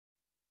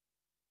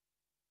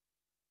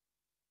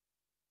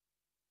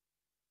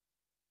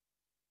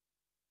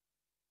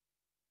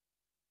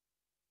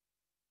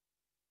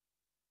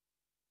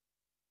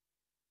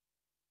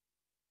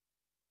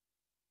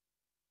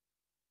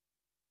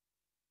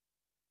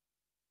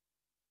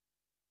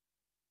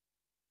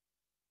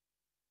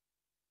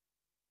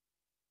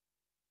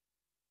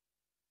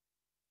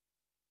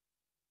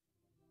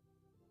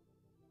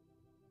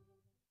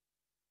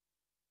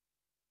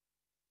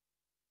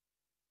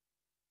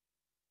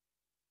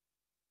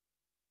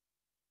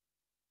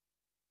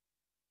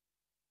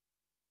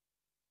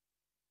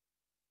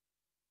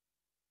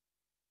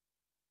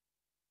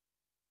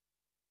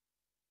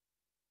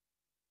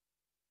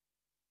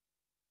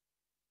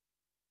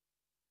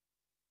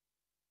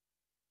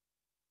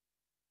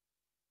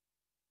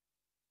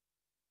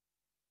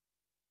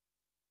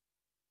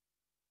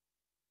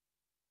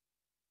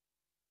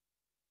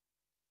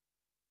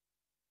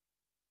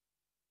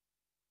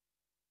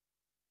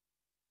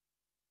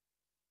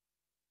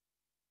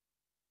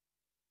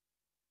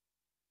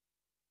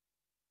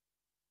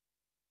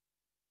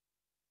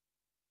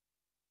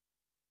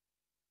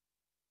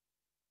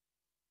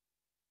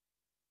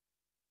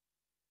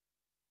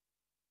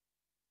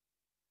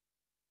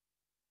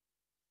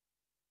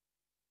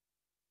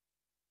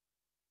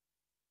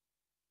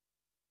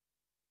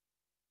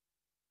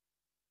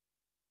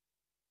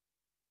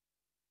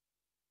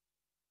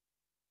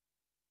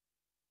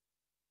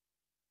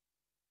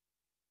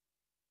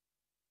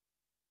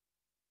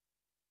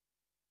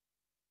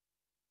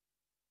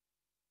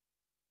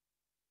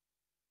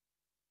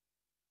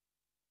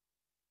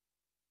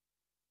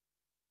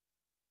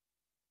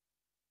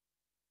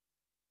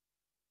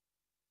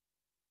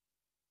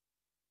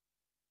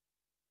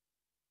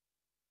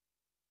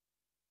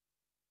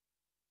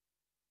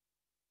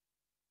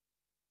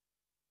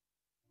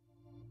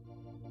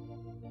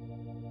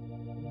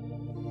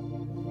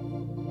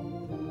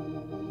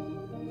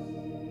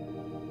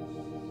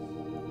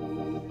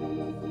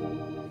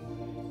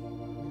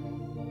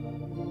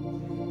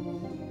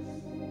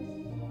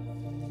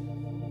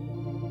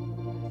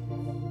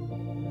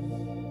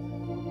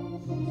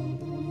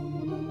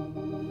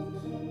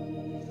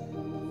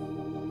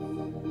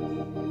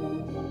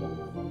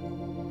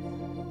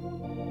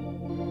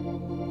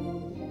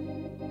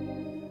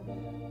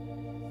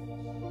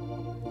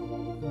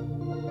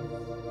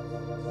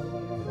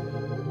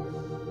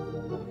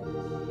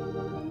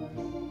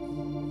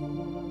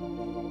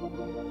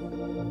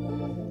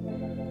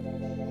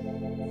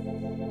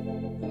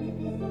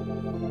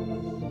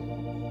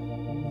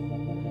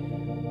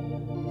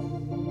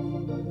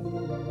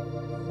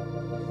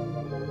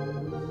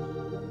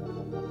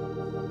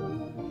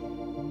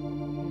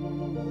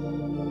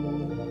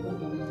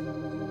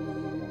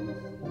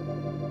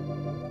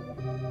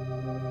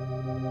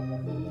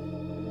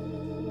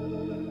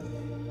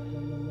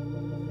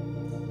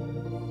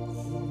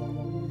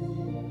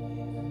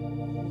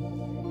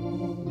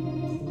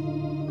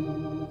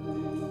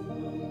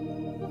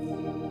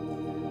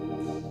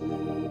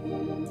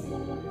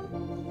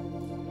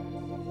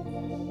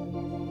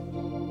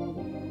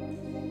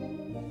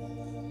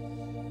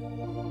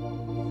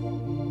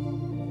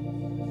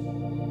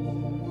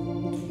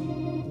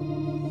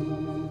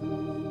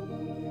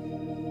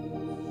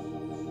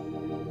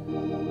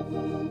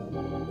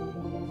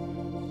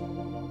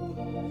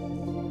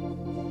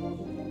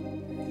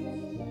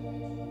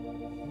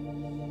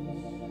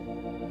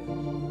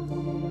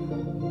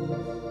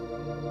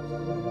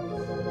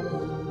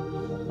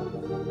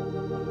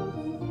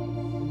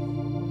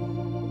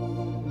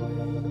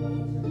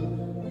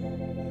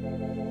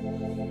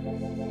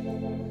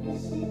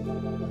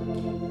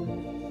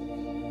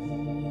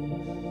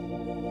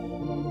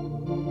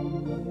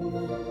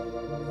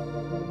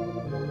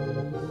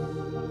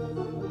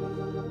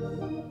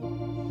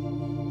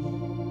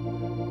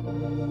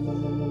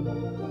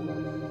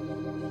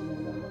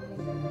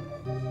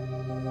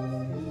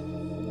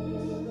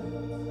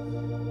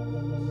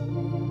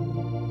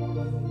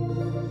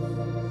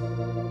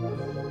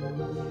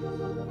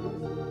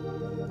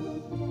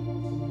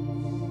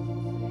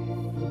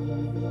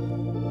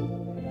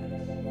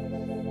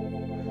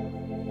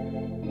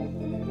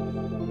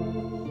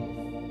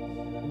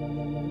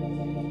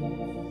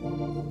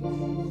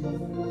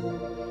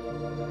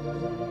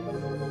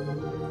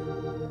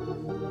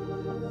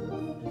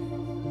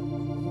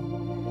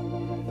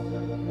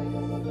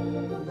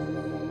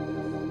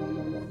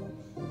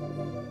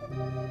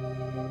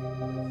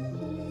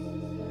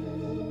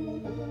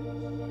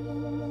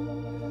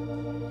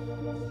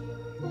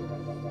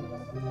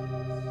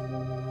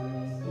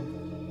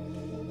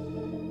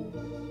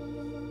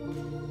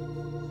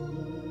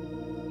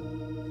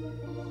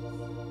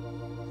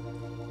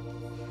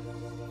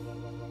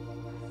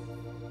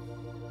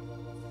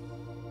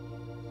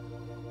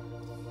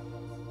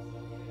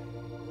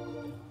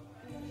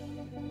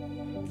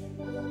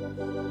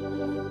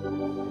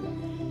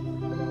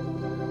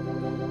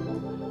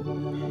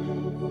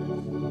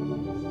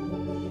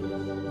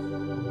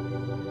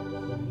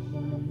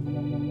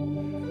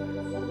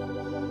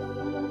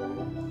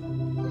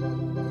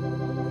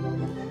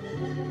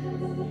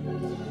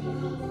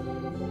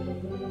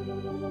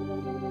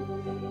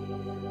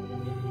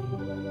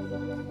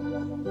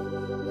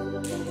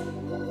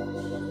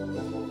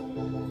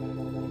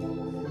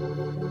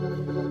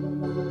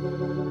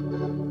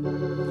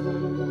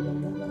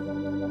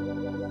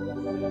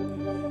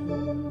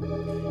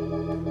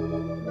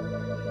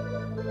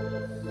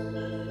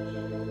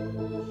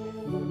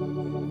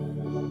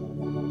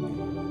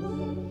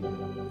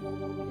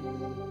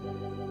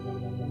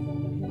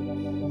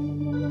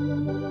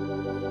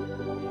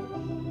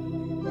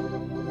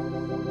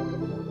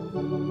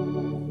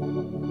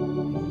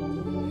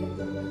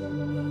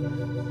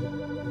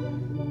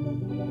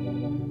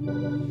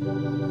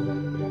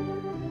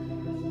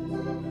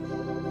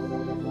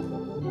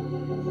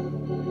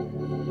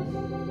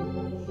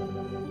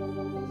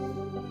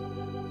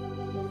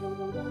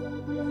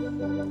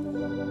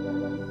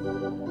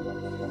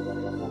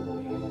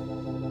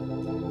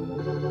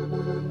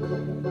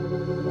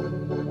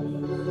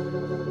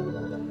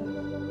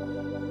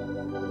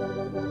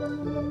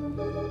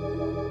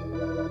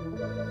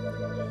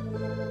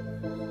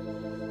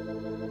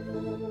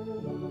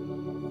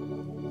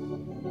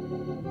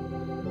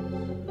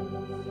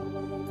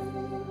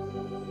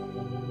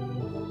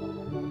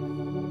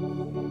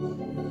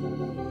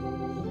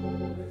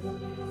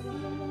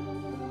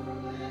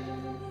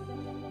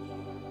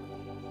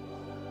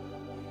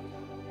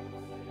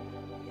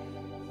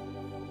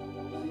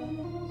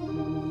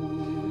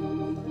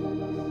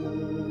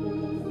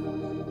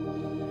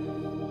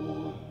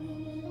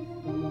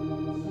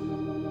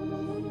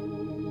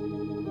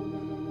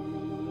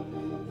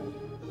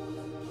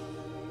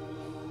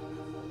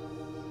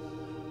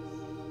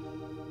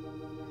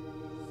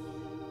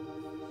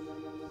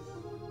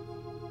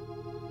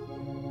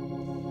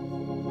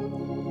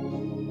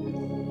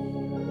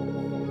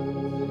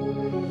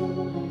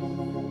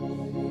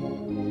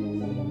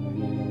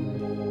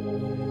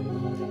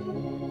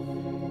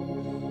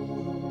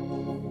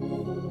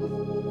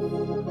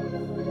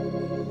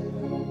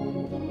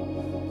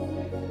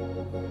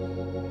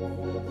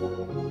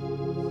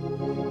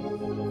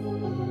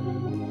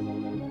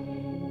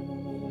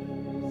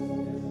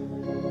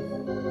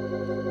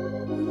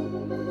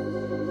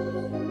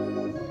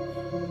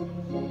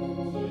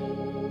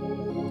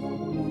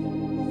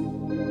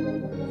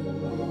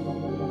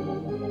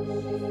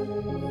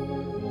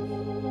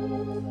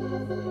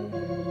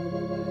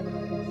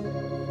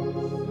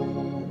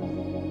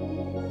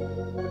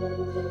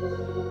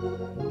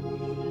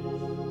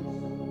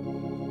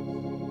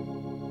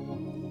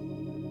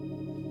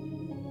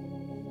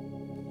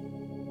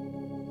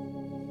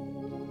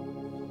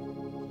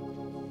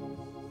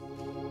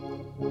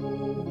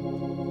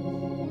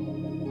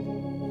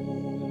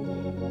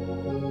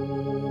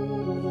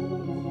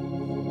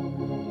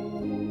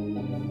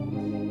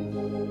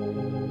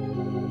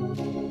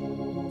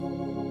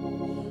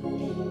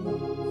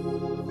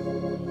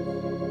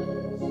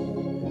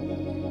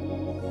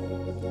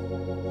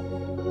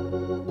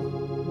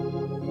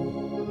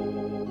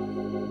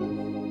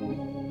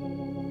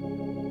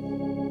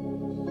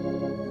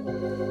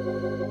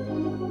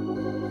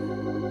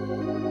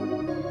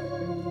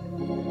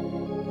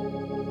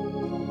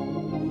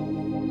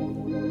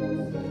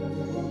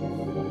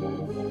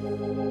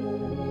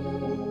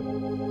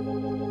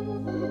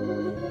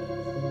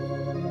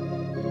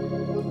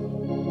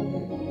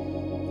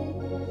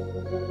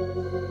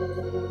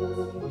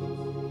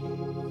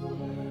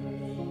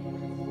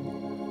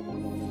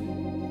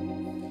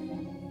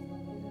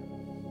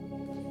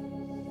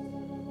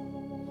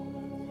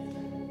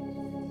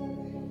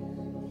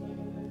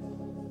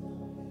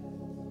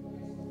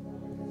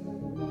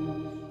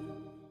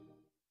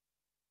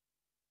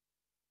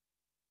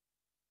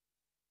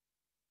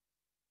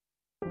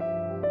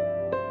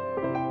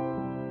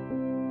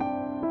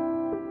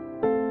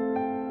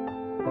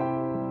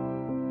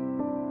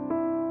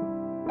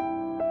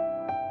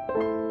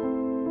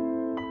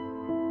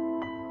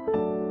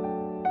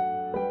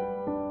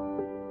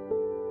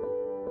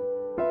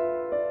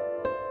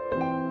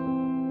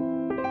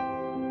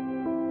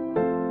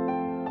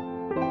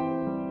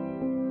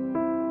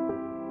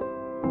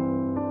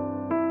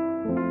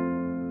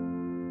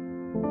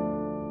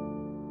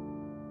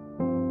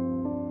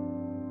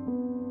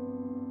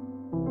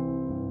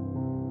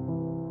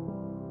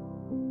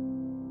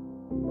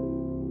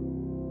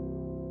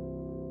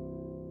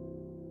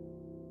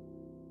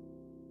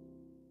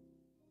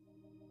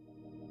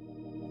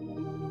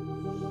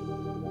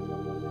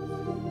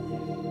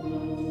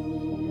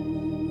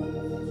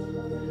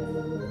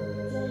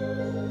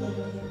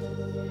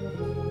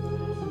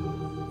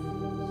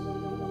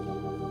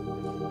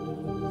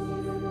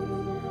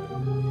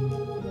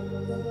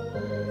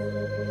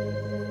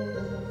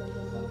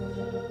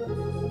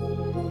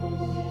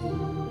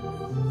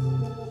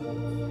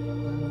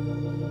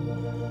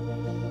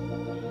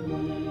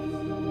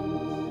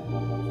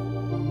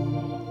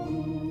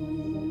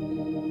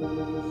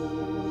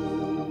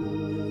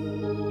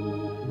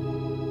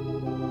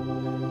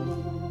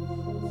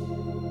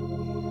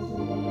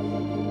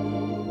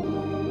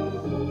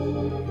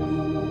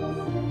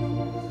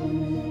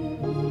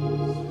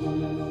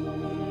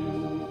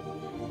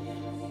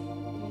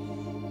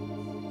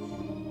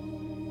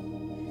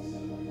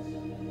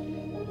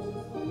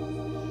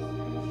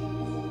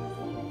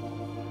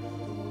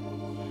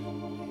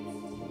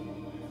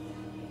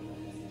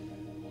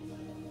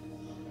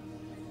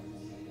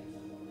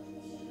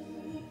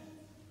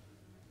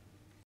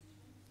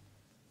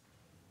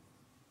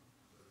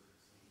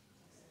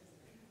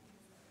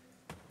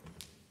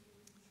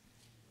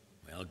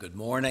Well, good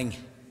morning.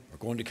 We're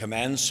going to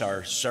commence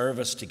our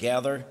service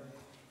together.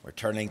 We're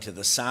turning to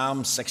the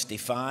Psalm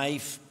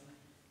 65,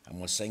 and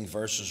we'll sing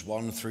verses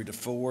 1 through to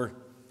 4.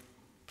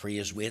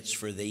 Praise waits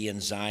for thee in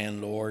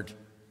Zion, Lord.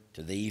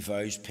 To thee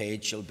vows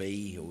paid shall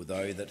be, O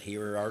thou that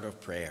hearer art of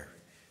prayer.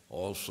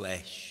 All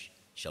flesh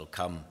shall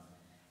come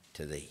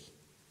to thee.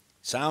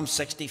 Psalm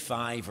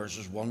 65,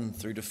 verses 1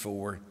 through to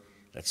 4.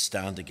 Let's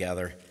stand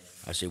together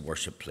as we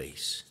worship,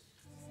 please.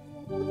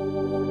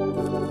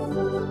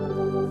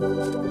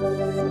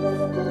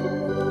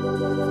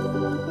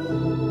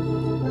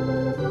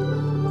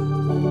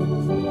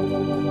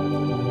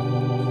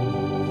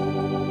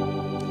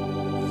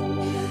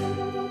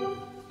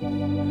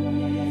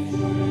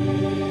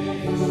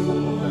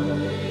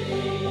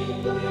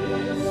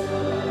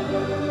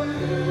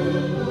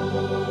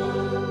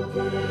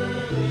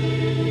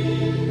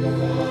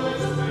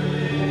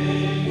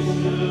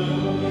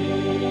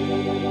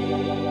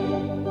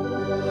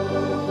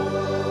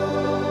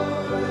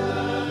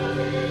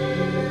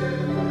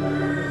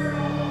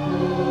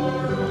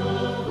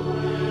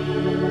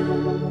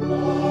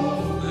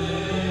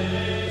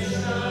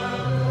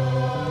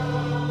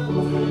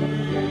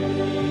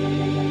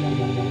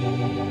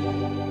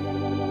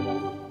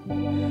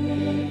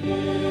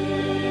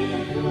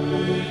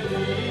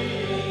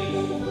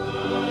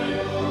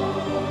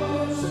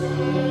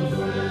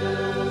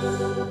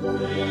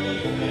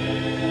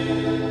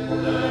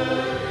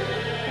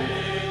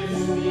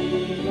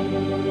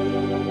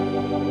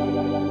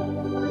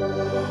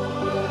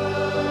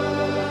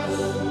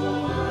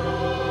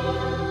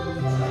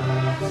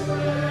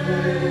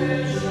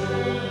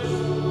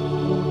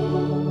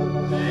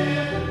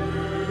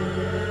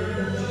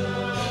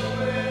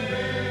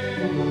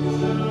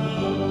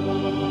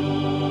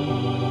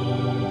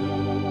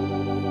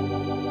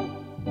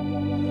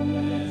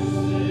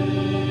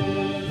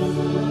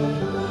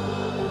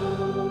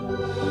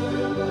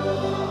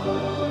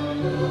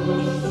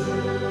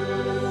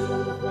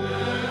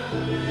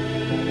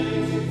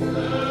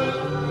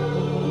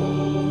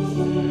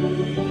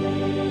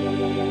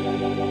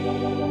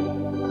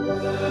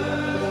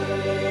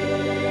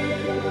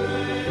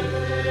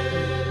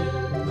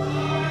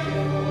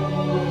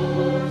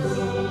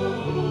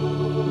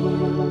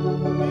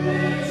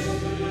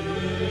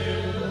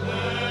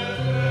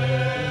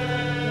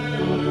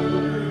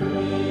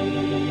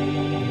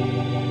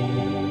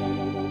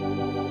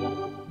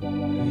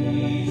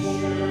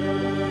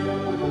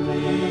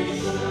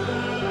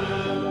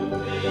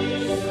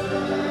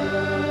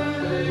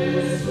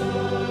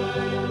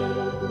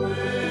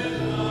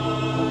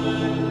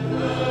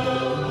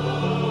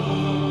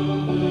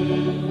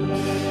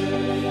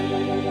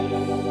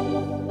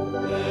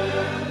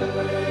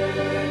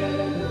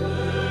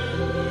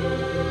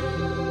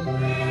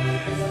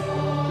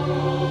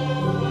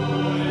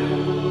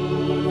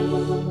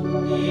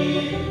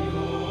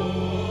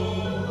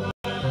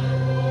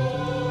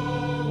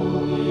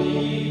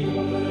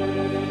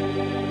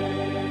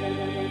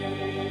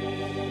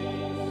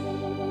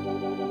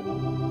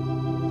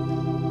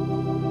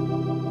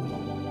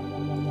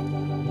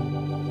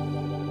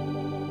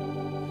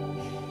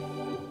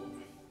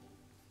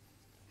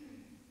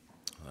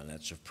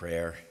 Of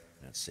prayer,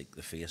 let's seek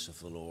the face of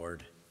the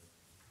Lord.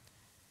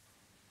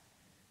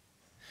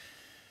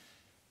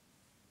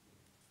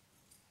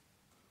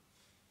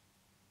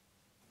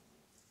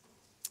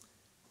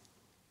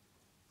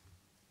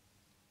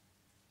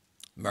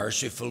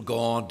 Merciful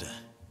God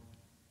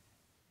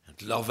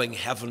and loving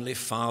Heavenly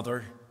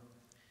Father,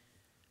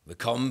 we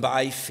come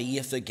by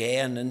faith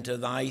again into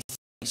thy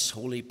thrice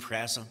holy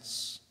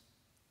presence.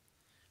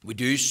 We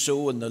do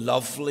so in the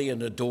lovely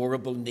and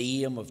adorable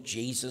name of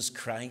Jesus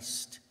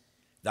Christ,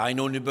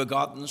 thine only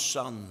begotten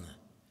Son,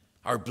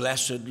 our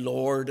blessed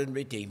Lord and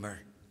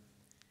Redeemer.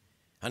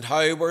 And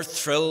how we're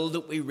thrilled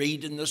that we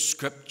read in the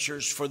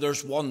Scriptures, for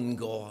there's one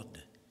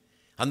God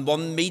and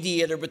one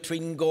mediator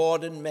between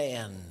God and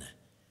men,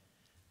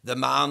 the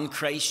man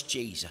Christ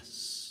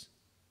Jesus.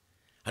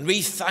 And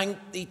we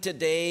thank thee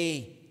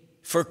today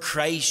for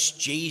Christ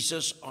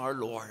Jesus our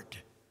Lord.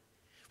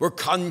 We're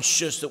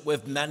conscious that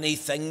we've many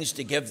things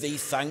to give thee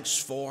thanks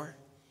for.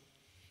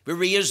 We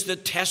raise the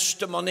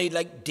testimony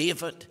like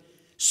David,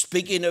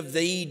 speaking of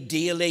thee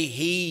daily,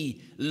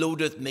 he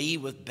loadeth me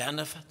with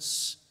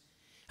benefits.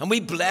 And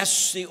we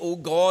bless thee, O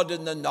God,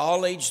 in the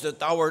knowledge that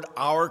thou art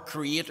our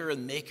creator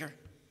and maker.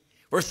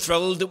 We're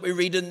thrilled that we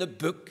read in the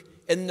book,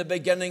 in the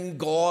beginning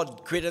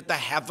God created the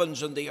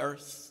heavens and the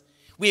earth.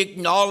 We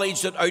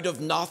acknowledge that out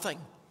of nothing,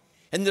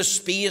 in the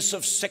space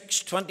of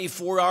 6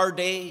 24-hour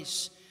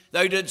days,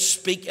 thou didst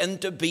speak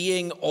into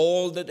being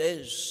all that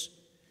is.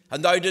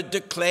 And thou didst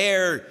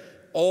declare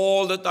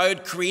all that thou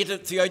had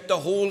created throughout the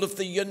whole of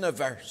the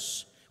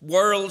universe,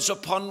 worlds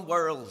upon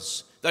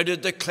worlds, thou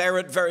did declare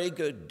it very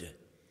good.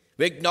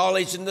 We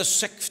acknowledge in the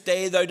 6th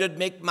day thou did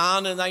make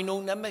man in thine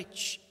own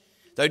image.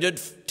 Thou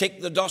did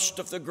take the dust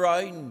of the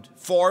ground,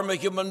 form a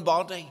human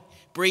body,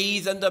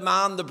 breathe into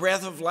man the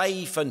breath of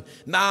life, and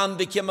man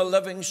became a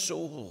living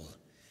soul.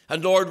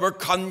 And Lord, we're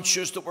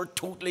conscious that we're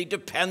totally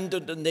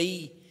dependent on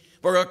thee.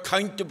 We're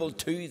accountable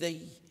to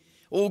thee.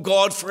 O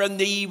God, for in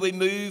thee we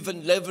move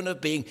and live and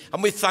have being.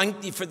 And we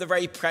thank thee for the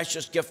very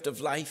precious gift of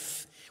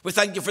life. We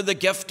thank you for the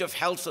gift of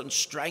health and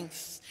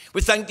strength.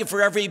 We thank you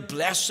for every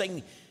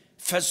blessing,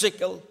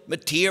 physical,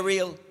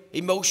 material,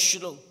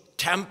 emotional,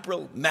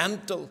 temporal,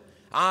 mental,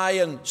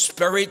 and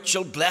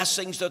spiritual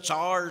blessings that's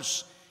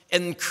ours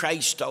in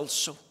Christ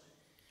also.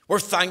 We're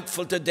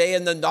thankful today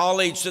in the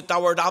knowledge that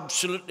thou art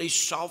absolutely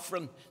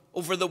sovereign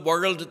over the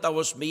world that thou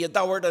hast made.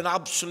 Thou art in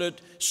absolute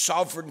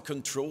sovereign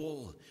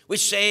control. We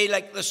say,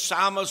 like the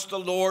psalmist, the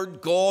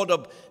Lord God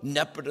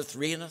omnipotent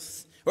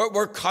reigneth.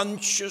 We're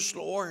conscious,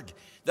 Lord,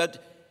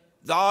 that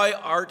thou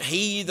art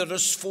he that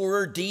is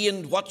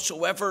foreordained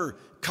whatsoever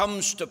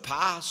comes to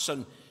pass,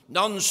 and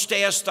none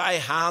stayeth thy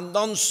hand,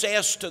 none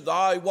says to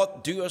thou,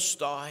 what doest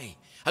thou?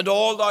 And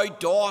all thou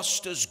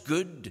dost is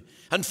good,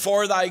 and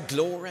for thy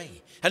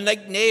glory. And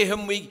like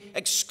Nahum we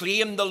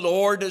exclaim, the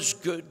Lord is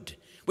good.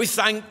 We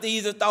thank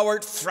thee that thou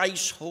art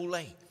thrice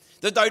holy,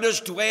 that thou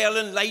dost dwell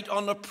in light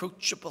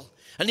unapproachable.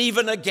 And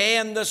even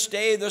again this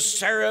day the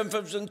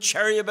seraphims and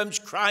cherubims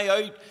cry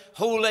out,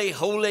 holy,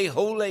 holy,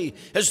 holy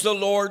is the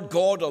Lord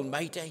God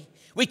Almighty.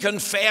 We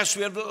confess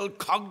we have little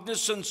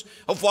cognizance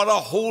of what a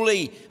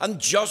holy and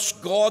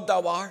just God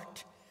thou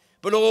art.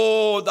 But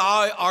oh,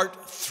 thou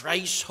art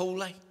thrice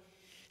holy.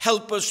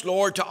 Help us,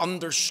 Lord, to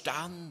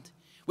understand.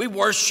 We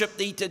worship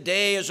thee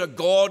today as a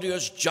God who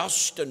is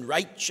just and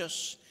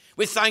righteous.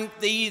 We thank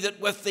thee that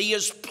with thee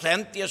is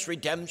plenteous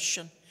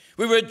redemption.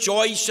 We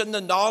rejoice in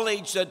the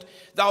knowledge that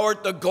thou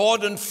art the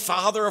God and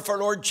Father of our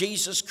Lord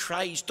Jesus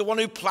Christ, the one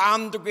who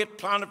planned the great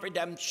plan of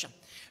redemption.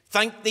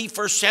 Thank thee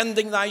for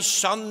sending thy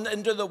Son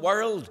into the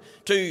world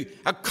to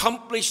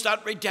accomplish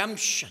that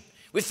redemption.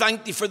 We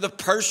thank thee for the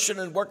person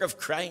and work of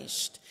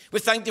Christ. We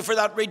thank thee for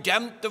that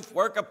redemptive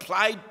work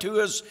applied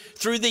to us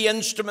through the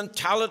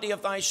instrumentality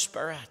of thy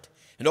Spirit,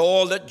 and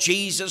all that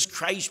Jesus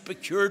Christ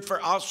procured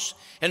for us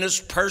in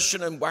his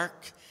person and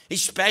work,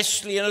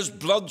 especially in his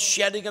blood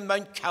shedding on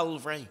Mount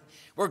Calvary.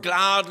 We're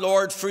glad,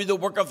 Lord, through the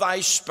work of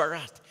thy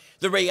Spirit,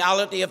 the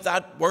reality of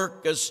that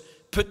work is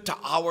put to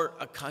our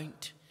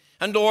account.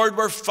 And Lord,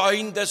 we're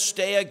found this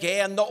day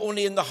again, not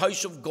only in the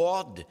house of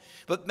God,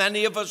 but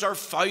many of us are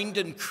found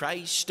in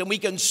Christ. And we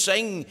can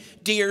sing,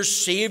 dear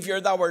Saviour,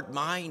 thou art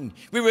mine.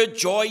 We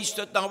rejoice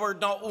that thou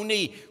art not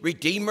only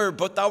Redeemer,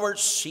 but thou art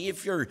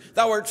Saviour,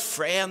 thou art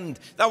friend,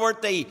 thou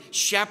art the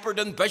shepherd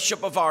and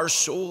bishop of our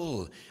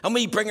soul. And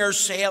we bring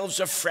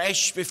ourselves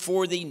afresh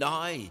before thee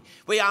now.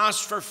 We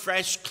ask for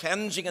fresh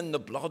cleansing in the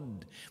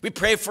blood. We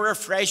pray for a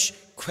fresh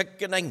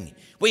quickening.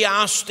 We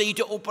ask thee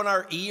to open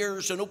our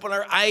ears and open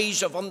our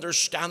eyes of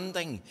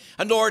understanding.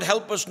 And Lord,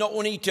 help us not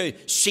only to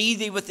see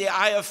thee with the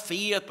eye of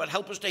faith, but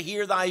help us to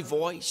hear thy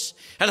voice.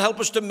 And help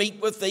us to meet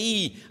with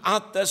thee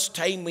at this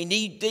time. We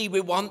need thee,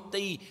 we want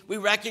thee. We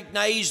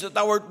recognize that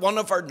thou art one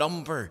of our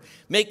number.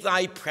 Make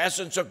thy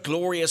presence a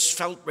glorious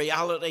felt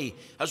reality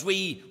as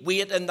we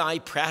wait in thy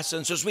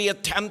presence, as we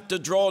attempt to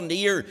draw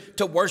near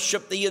to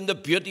worship thee in the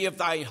beauty of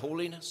thy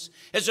holiness.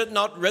 Is it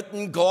not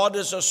written, God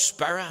is a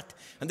spirit,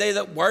 and they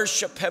that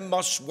worship him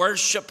must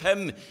worship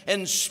him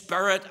in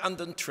spirit and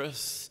in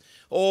truth?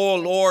 Oh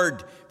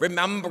Lord,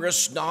 remember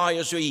us now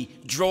as we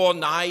draw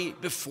nigh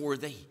before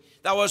thee.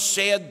 Thou hast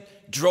said,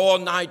 draw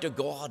nigh to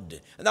God.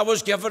 And thou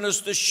hast given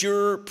us the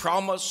sure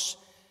promise,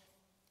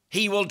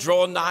 he will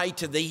draw nigh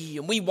to thee.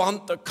 And we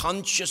want the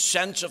conscious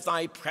sense of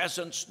thy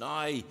presence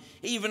now,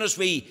 even as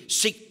we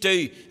seek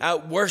to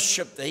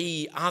worship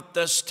thee at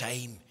this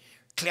time.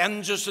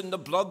 Cleanse us in the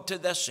blood to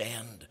this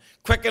end.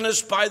 Quicken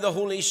us by the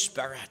Holy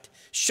Spirit.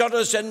 Shut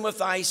us in with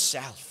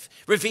thyself.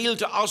 Reveal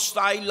to us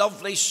thy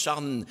lovely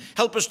Son.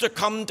 Help us to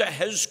come to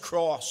his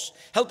cross.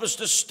 Help us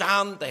to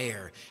stand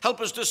there. Help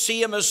us to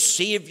see him as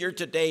Saviour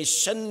today,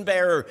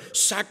 sin-bearer,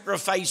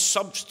 sacrifice,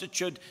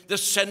 substitute, the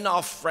sin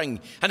offering.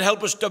 And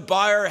help us to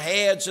bow our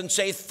heads and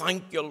say,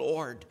 thank you,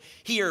 Lord.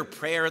 Hear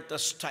prayer at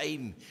this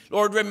time.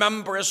 Lord,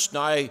 remember us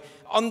now.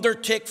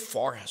 Undertake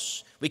for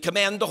us. We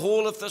commend the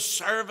whole of the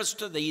service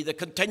to thee, the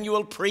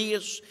continual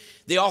praise,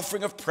 the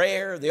offering of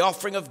prayer, the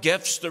offering of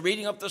gifts, the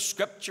reading of the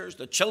Scriptures,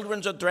 the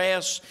children's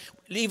address.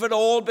 Leave it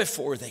all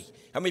before thee.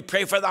 And we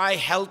pray for thy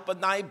help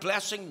and thy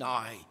blessing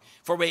now,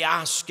 for we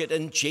ask it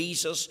in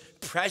Jesus'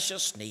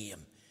 precious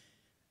name.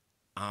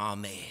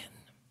 Amen.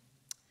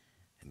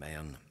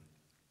 Amen.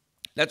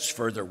 Let's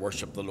further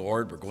worship the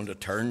Lord. We're going to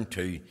turn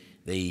to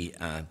the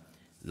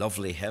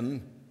lovely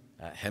hymn,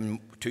 hymn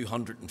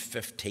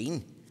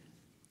 215.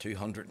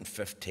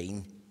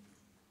 215.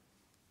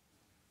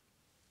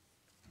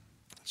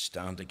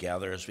 Stand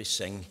together as we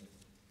sing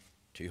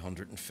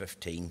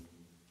 215.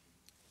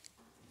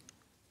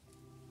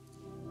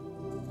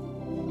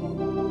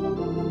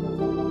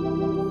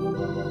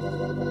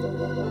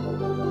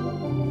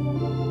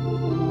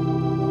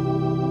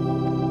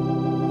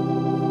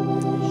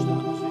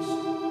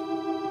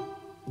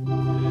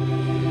 Amen.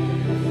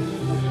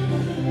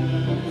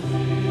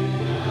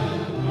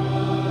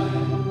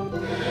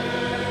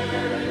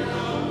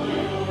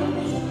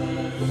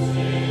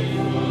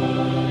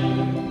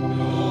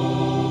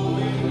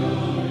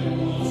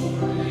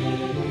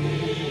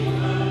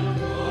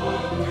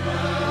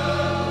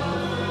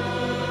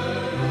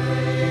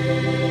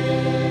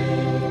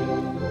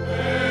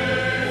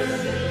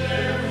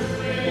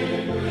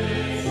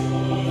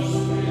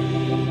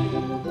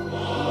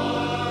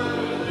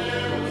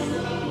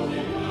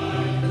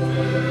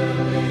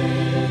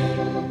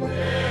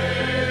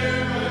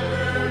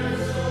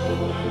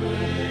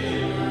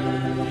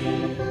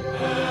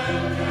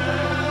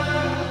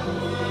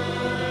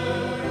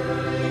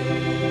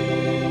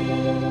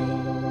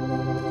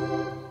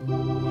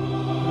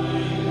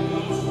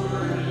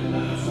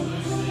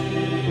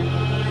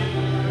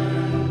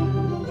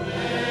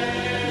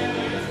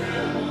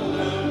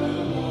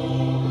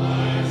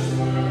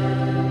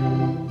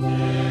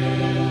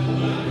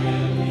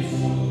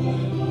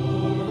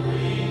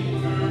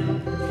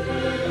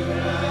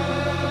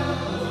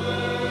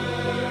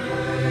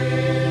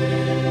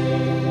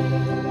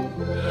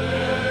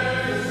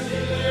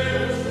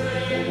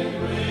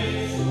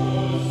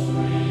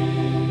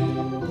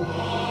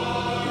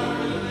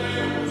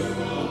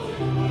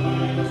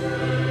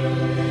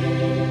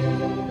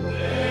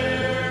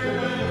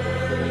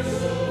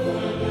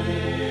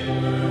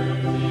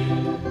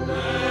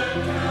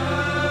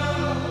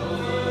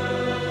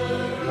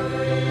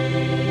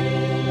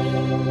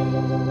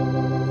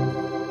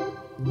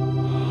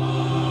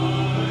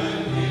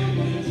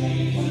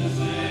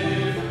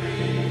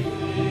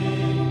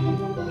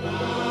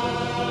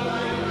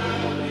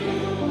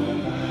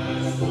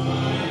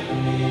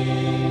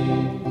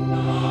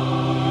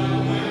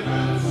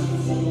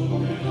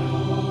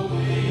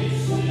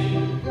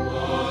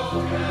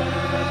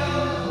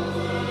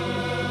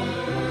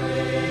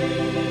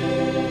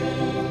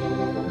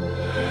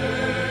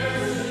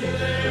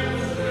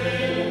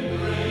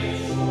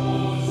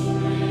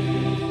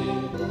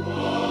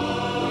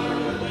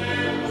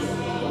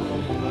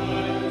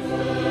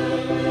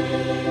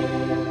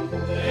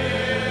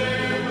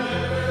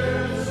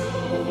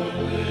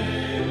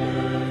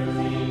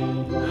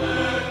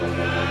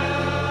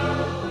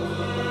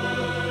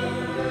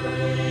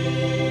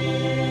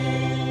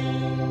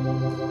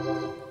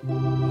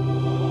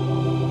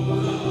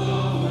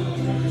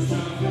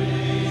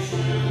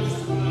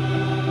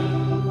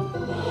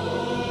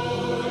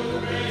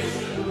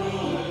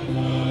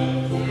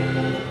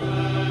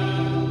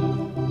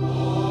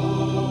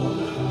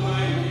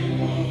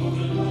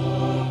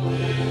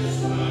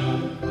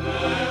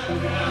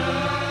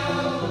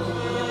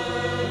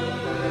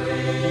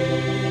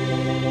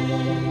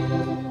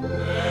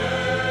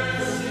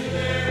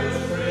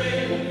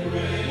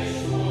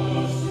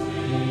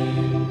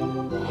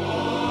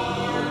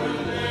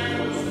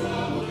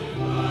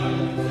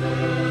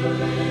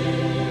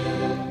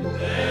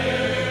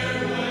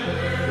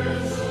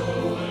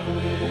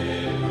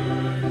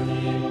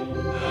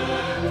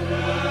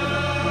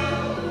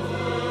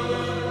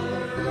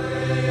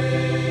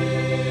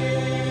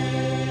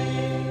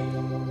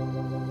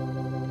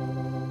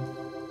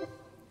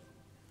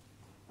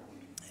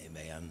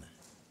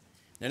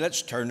 Now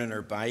let's turn in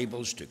our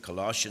Bibles to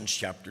Colossians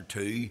chapter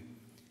 2.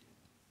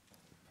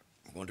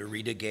 I'm going to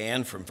read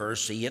again from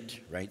verse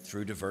 8 right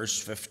through to verse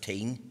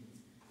 15.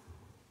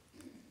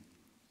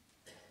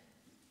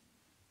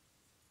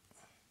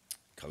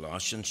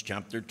 Colossians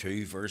chapter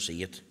 2, verse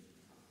 8.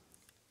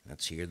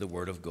 Let's hear the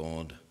word of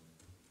God.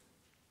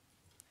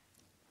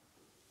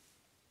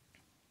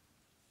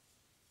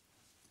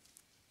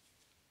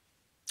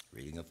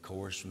 Reading, of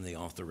course, from the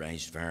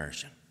Authorized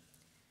Version.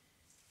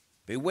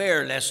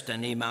 Beware lest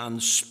any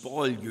man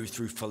spoil you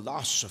through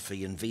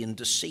philosophy and vain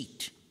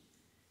deceit,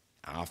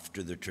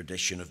 after the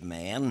tradition of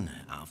men,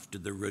 after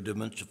the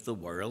rudiments of the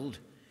world,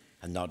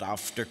 and not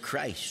after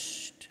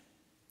Christ.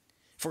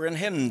 For in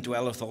him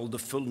dwelleth all the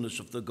fullness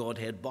of the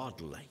Godhead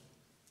bodily,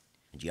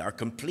 and ye are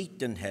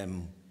complete in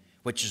him,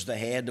 which is the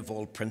head of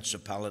all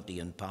principality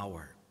and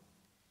power.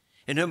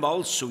 In whom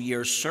also ye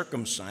are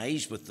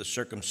circumcised with the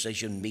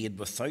circumcision made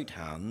without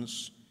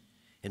hands,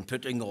 in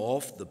putting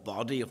off the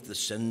body of the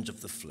sins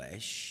of the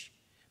flesh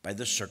by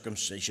the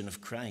circumcision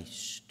of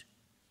Christ,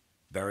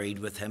 buried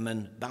with him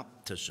in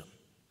baptism,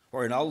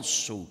 wherein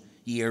also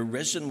ye are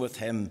risen with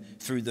him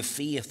through the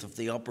faith of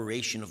the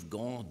operation of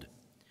God,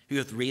 who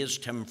hath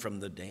raised him from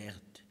the dead.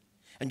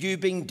 And you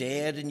being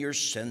dead in your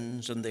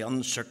sins and the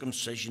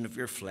uncircumcision of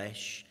your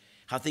flesh,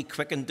 hath he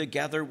quickened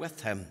together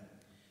with him,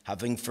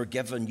 having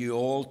forgiven you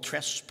all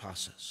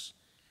trespasses,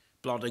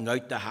 blotting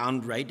out the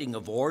handwriting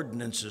of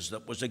ordinances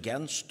that was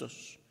against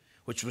us,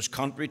 which was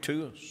contrary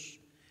to us,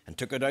 and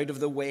took it out of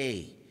the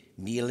way,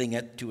 nailing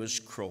it to his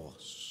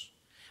cross.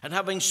 And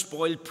having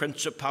spoiled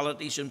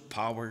principalities and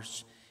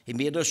powers, he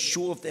made a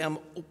show of them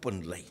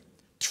openly,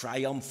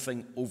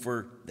 triumphing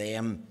over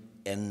them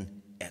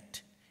in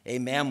it.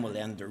 Amen. We'll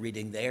end the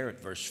reading there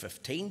at verse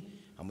 15,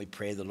 and we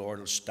pray the Lord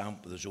will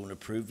stamp with his own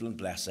approval and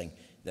blessing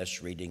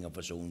this reading of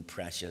his own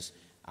precious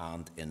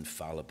and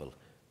infallible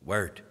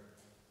word.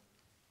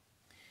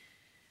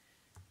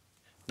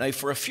 Now,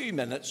 for a few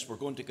minutes, we're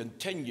going to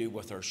continue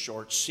with our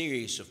short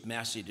series of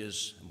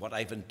messages, what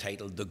I've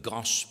entitled The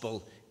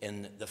Gospel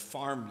in the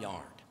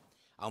Farmyard.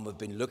 And we've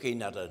been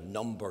looking at a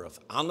number of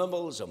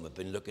animals, and we've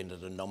been looking at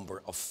a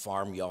number of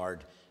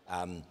farmyard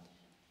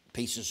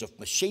pieces of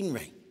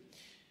machinery.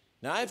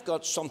 Now, I've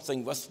got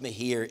something with me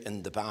here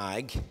in the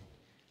bag,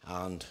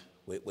 and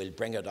we'll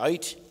bring it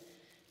out.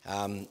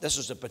 This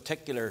is a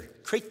particular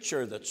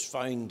creature that's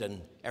found in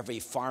every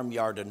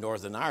farmyard in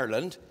Northern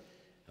Ireland.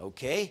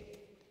 Okay?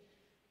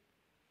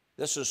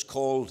 This is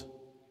called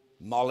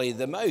Molly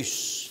the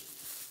Mouse.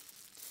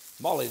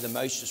 Molly the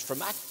Mouse is from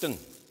Acton.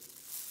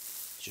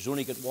 She's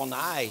only got one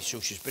eye, so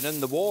she's been in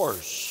the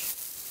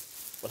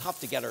wars. We'll have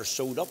to get her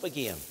sewed up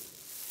again.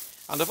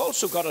 And I've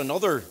also got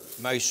another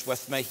mouse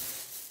with me.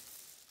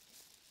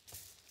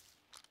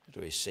 What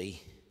do we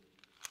see?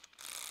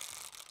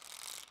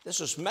 This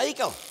is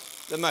Michael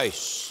the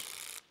mouse.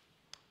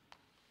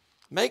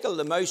 Michael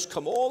the mouse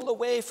come all the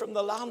way from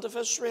the land of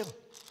Israel.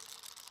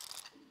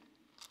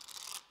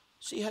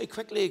 See how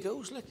quickly he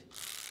goes, look.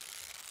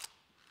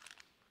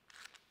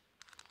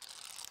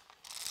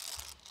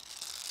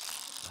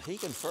 He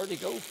can fairly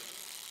go.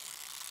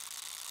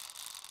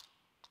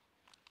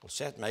 We'll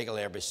set Michael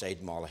there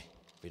beside Molly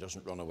if he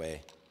doesn't run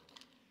away.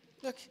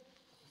 Look.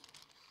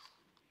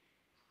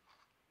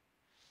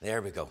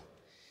 There we go.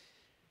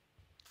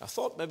 I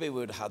thought maybe we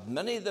would have had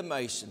Minnie the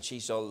mouse, and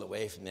she's all the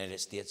way from the United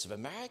States of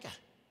America.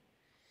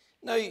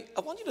 Now,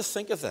 I want you to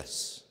think of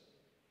this.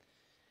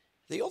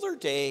 The other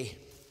day,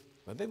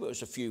 well, maybe it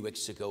was a few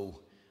weeks ago,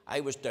 I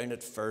was down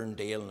at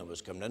Ferndale and I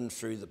was coming in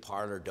through the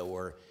parlour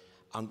door,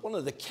 and one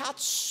of the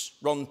cats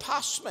run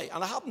past me,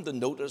 and I happened to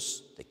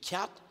notice the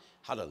cat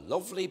had a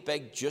lovely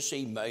big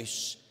juicy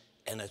mouse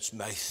in its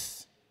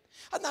mouth.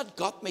 And that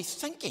got me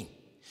thinking.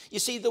 You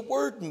see, the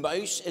word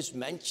mouse is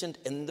mentioned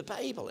in the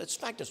Bible. In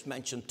fact, it's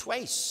mentioned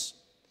twice.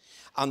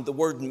 And the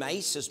word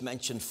mice is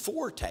mentioned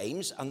 4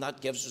 times, and that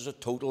gives us a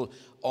total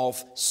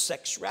of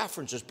 6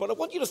 references. But I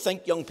want you to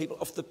think, young people,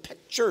 of the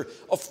picture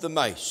of the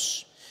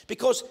mouse,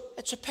 because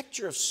it's a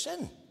picture of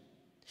sin.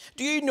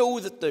 Do you know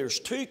that there's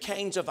 2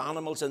 kinds of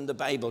animals in the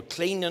Bible,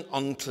 clean and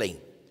unclean?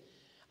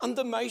 And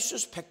the mouse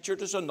is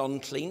pictured as an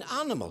unclean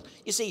animal.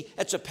 You see,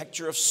 it's a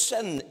picture of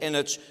sin in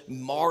its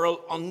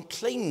moral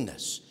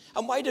uncleanness.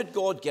 And why did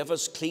God give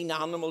us clean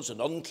animals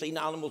and unclean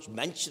animals,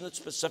 mention it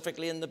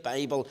specifically in the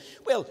Bible?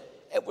 Well,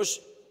 it was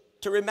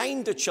to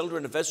remind the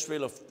children of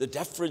Israel of the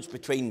difference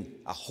between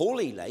a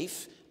holy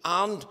life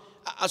and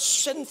a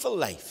sinful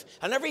life.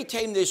 And every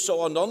time they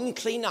saw an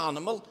unclean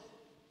animal,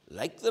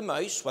 like the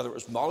mouse, whether it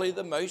was Molly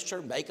the mouse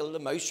or Michael the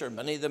mouse or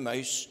Minnie the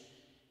mouse,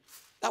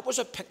 that was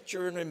a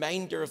picture and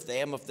reminder of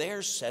them, of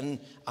their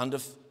sin and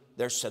of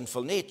their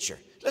sinful nature.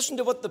 Listen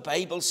to what the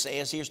Bible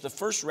says. Here's the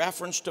first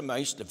reference to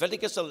mouse,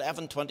 Leviticus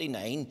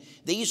 11:29.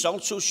 These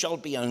also shall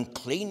be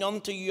unclean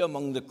unto you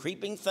among the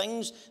creeping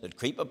things that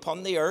creep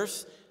upon the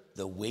earth.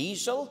 The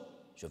weasel,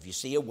 so if you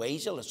see a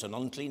weasel, it's an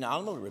unclean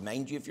animal,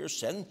 remind you of your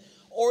sin.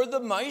 Or the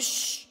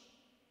mouse,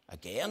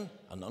 again,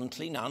 an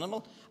unclean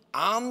animal.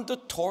 and the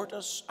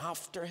tortoise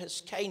after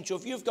his kind. So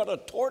if you've got a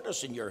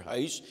tortoise in your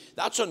house,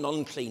 that's an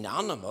unclean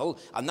animal,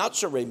 and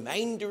that's a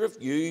reminder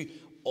of you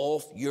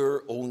of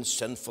your own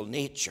sinful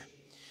nature.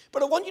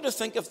 But I want you to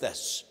think of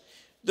this.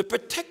 The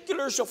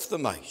particulars of the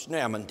mouse.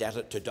 Now, I'm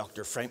indebted to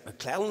Dr. Frank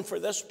McLaughlin for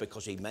this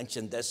because he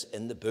mentioned this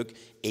in the book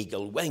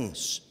Eagle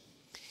Wings.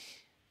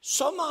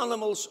 Some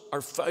animals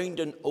are found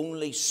in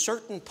only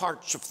certain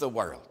parts of the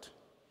world.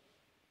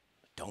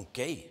 The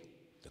donkey,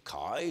 the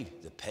cow,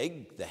 the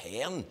pig, the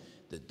hen,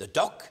 the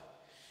duck.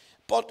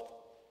 But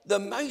the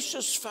mouse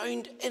is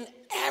found in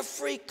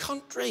every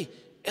country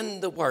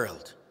in the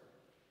world.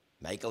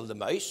 Michael the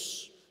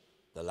mouse,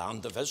 the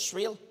land of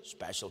Israel,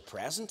 special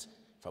present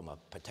from a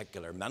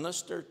particular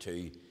minister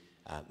to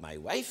my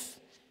wife.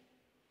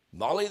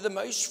 Molly the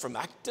mouse from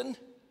Acton.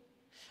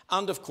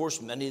 And of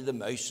course, Minnie the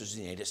mouse is in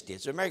the United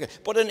States of America.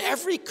 But in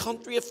every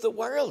country of the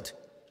world,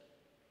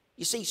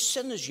 you see,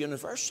 sin is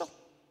universal.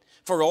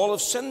 For all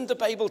have sinned, the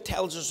Bible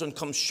tells us, and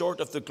come short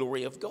of the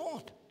glory of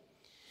God.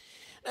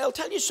 Now, I'll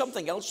tell you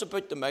something else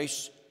about the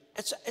mouse.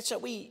 It's a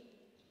wee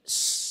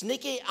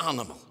sneaky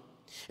animal.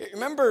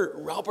 Remember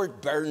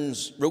Robert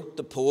Burns wrote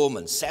the poem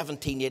in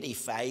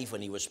 1785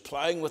 when he was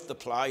ploughing with the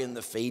plough in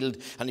the field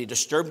and he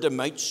disturbed a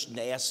mouse's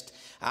nest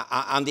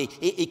and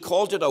he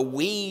called it a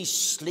wee,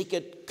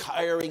 sleeked,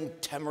 cowering,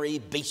 timmery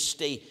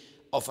beastie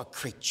of a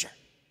creature.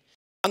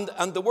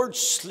 And the word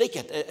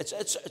sleeked,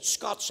 it's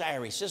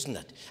Scots-Irish, isn't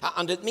it?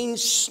 And it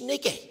means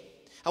sneaky.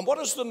 And what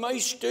does the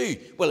mouse do?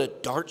 Well,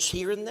 it darts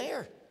here and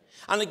there.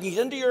 And it can get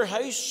into your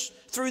house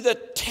through the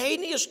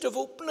tiniest of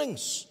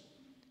openings.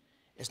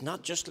 It's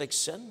not just like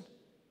sin.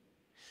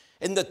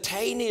 In the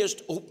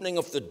tiniest opening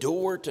of the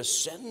door to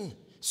sin,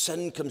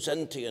 sin comes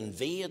in to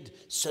invade,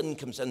 sin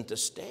comes in to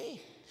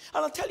stay.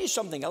 And I'll tell you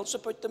something else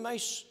about the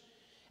mouse.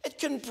 It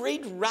can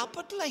breed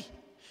rapidly.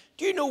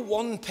 Do you know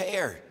one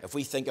pair, if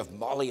we think of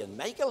Molly and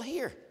Michael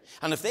here,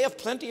 and if they have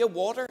plenty of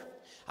water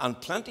and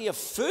plenty of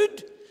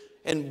food,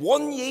 in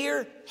 1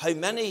 year, how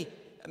many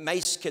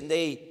mice can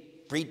they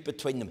breed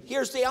between them?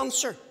 Here's the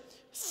answer.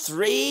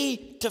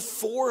 300 to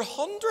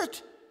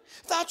 400.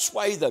 That's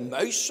why the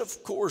mouse,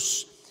 of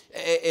course,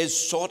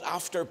 is sought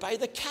after by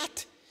the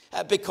cat,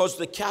 because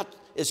the cat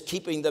is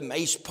keeping the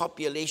mice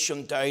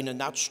population down, and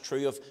that's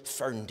true of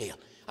Ferndale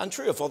and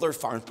true of other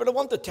farms. But I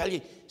want to tell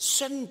you,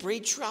 sin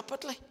breeds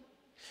rapidly.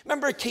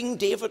 Remember King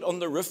David on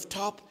the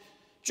rooftop?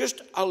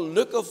 Just a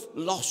look of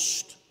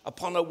lust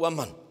upon a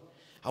woman.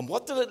 And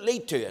what did it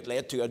lead to? It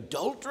led to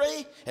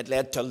adultery, it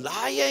led to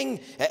lying,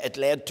 it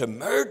led to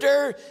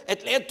murder,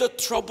 it led to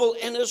trouble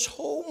in his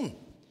home.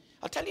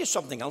 I'll tell you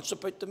something else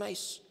about the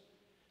mice.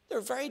 They're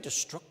very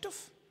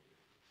destructive.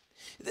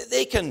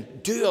 They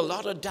can do a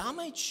lot of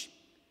damage.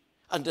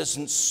 And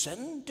doesn't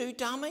sin do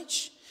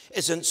damage?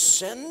 Isn't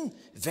sin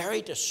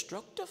very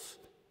destructive?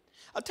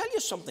 I'll tell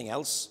you something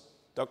else.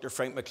 Dr.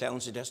 Frank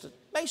McLaughlin suggested,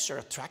 mice are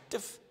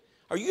attractive.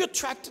 Are you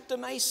attracted to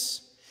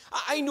mice?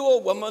 I know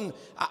a woman,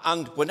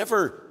 and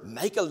whenever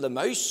Michael the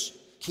mouse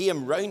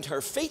came round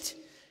her feet,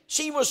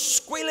 she was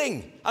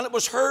squealing, and it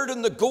was heard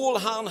in the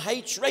Golan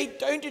Heights right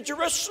down to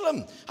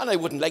Jerusalem. And I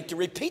wouldn't like to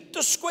repeat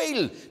the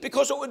squeal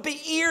because it would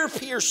be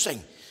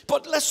ear-piercing.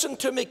 But listen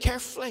to me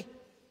carefully.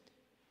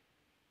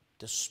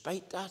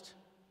 Despite that,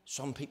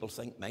 some people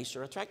think mice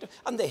are attractive,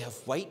 and they have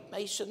white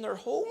mice in their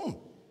home.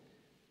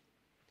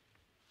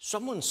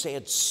 Someone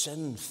said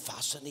sin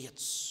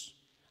fascinates.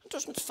 It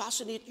doesn't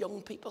fascinate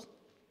young people.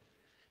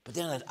 But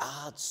then it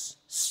adds,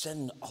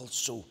 sin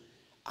also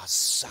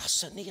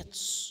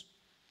assassinates.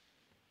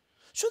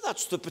 So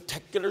that's the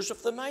particulars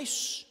of the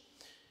mice.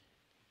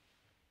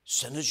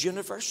 Sin is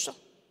universal.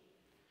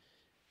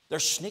 They're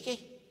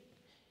sneaky.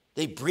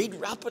 They breed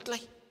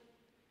rapidly.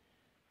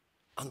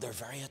 And they're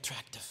very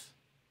attractive.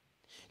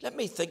 Let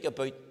me think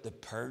about the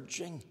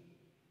purging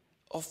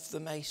of the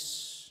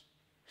mice.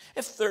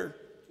 If they're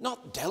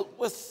not dealt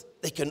with,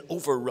 they can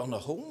overrun a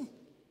home.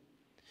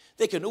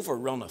 They can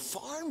overrun a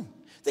farm.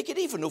 They could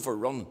even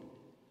overrun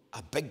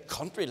a big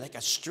country like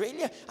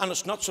Australia, and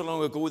it's not so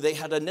long ago they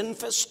had an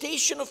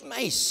infestation of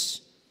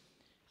mice.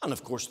 And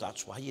of course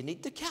that's why you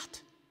need the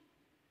cat.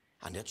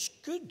 And it's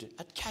good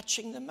at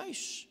catching the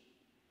mouse.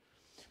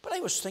 But I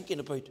was thinking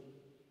about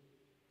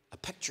a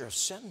picture of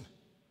sin.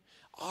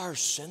 Our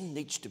sin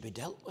needs to be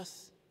dealt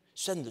with.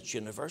 Sin that's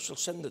universal,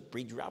 sin that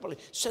breeds rapidly,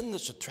 sin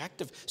that's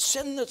attractive,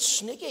 sin that's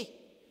sneaky.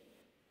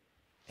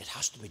 It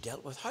has to be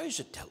dealt with. How is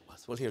it dealt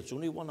with? Well, here's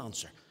only one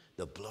answer.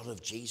 The blood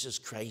of Jesus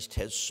Christ,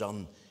 his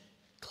Son,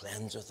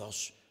 cleanseth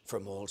us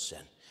from all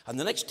sin. And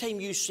the next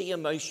time you see a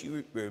mouse,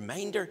 you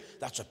reminder,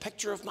 that's a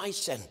picture of my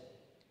sin.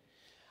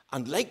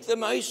 And like the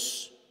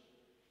mouse,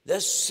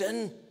 this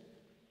sin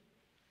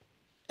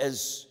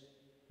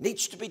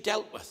needs to be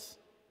dealt with.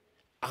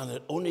 And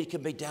it only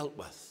can be dealt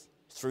with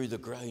through the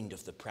ground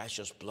of the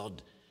precious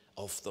blood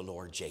of the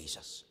Lord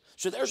Jesus.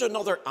 So there's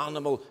another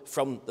animal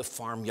from the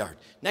farmyard.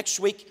 Next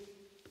week,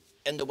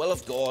 in the will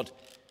of God,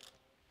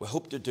 we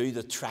hope to do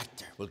the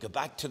tractor. We'll go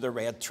back to the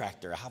red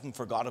tractor. I haven't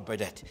forgot about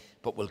it,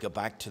 but we'll go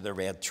back to the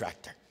red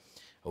tractor.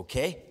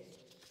 Okay?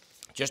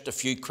 Just a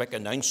few quick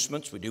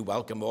announcements. We do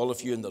welcome all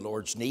of you in the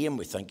Lord's name.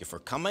 We thank you for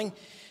coming.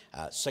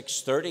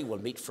 6:30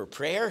 we'll meet for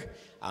prayer,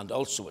 and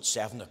also at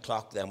 7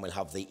 o'clock then we'll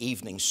have the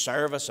evening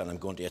service, and I'm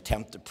going to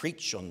attempt to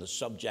preach on the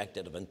subject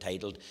that I've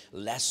entitled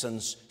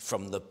Lessons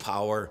from the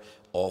Power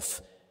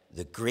of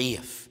the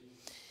Grave.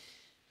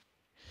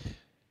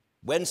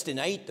 Wednesday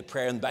night, the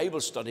prayer and Bible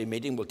study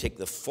meeting will take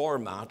the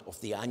format of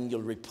the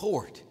annual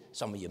report.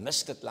 Some of you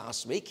missed it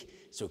last week,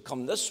 so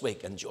come this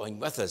week and join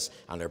with us,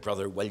 and our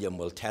brother William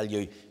will tell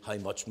you how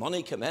much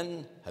money came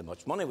in, how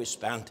much money we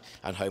spent,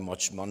 and how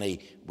much money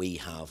we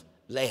have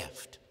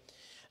left.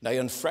 Now,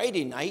 on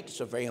Friday night, it's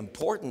a very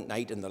important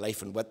night in the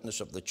life and witness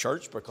of the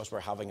church, because we're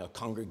having a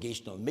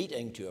congregational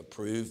meeting to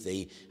approve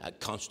the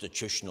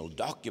constitutional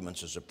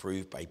documents as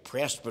approved by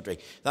Presbytery.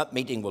 That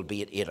meeting will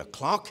be at 8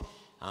 o'clock,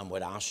 and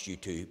would ask you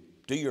to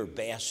do your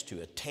best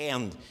to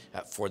attend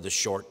for the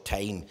short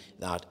time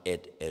that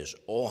it is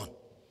on.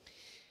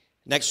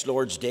 Next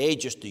Lord's Day,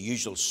 just the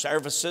usual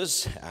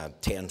services,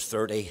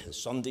 10:30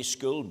 Sunday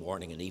school,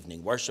 morning and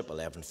evening worship,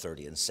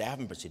 11:30 and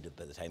 7, preceded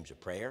by the times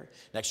of prayer.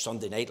 Next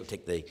Sunday night will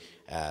take the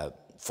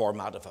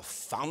format of a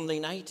family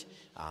night,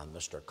 and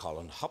Mr.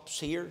 Colin Hupps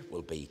here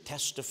will be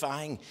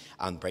testifying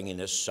and bringing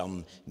us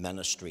some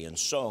ministry and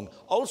song.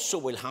 Also,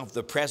 we'll have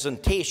the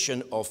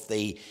presentation of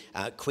the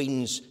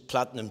Queen's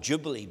Platinum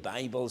Jubilee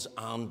Bibles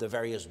and the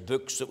various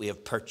books that we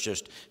have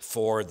purchased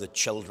for the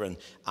children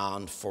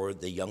and for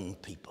the young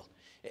people.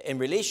 In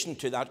relation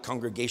to that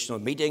congregational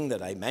meeting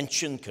that I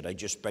mentioned, could I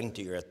just bring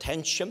to your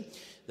attention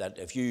that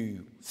if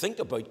you think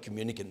about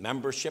communicant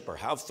membership or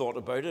have thought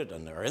about it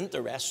and are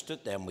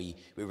interested, then we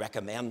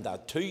recommend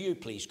that to you.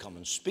 Please come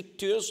and speak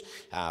to us.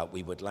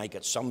 We would like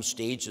at some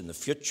stage in the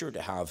future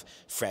to have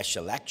fresh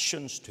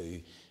elections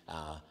to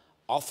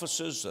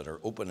offices that are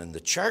open in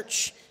the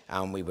church,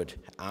 and we would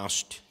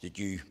ask that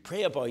you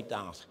pray about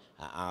that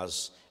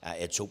as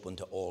it's open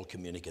to all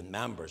communicant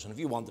members. And if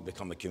you want to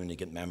become a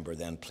communicant member,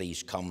 then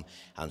please come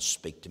and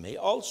speak to me.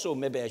 Also,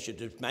 maybe I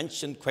should have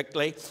mentioned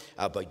quickly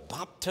about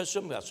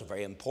baptism. That's a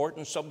very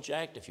important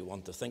subject. If you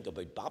want to think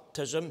about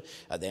baptism,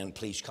 then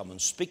please come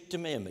and speak to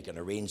me, and we can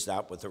arrange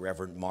that with the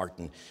Reverend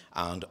Martin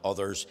and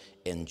others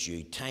in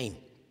due time.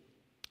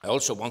 I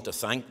also want to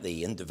thank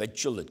the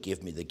individual that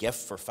gave me the gift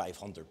for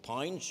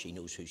 £500. She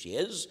knows who she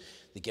is.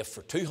 The gift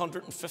for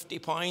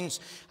 £250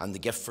 and the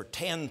gift for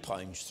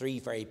 £10. Three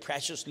very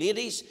precious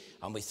ladies,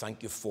 and we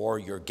thank you for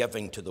your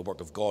giving to the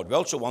work of God. We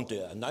also want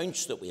to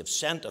announce that we have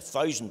sent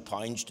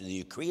 £1,000 to the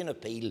Ukraine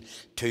appeal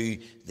to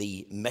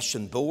the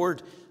mission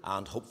board,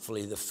 and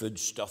hopefully the food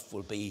stuff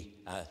will be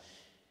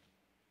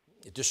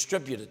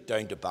distributed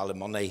down to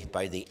Ballymoney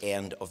by the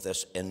end of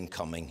this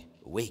incoming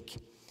week.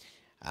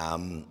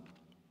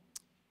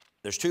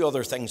 There's two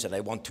other things that I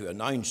want to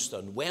announce.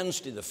 On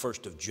Wednesday, the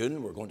 1st of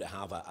June, we're going to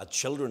have a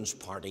children's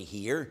party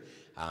here,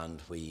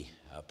 and we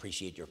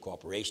appreciate your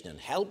cooperation and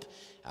help,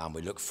 and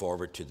we look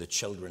forward to the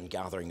children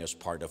gathering as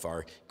part of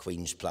our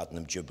Queen's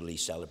Platinum Jubilee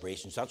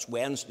celebrations. That's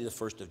Wednesday, the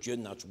 1st of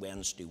June. That's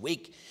Wednesday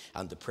week,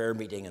 and the prayer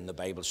meeting and the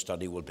Bible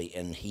study will be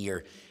in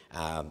here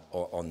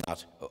on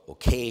that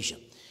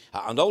occasion.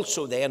 And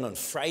also then on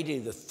Friday,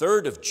 the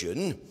 3rd of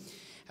June,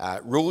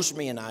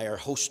 Rosemary and I are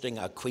hosting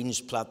a Queen's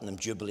Platinum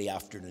Jubilee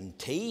afternoon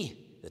tea.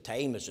 The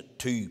time is at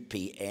 2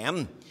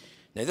 p.m.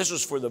 Now, this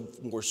is for the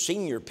more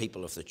senior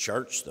people of the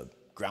church, the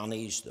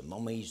grannies, the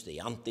mummies, the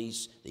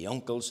aunties, the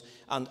uncles,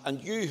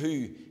 and you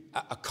who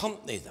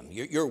accompany them.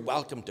 You're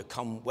welcome to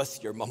come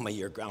with your mummy,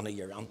 your granny,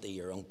 your auntie,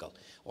 your uncle.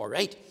 All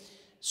right?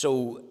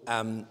 So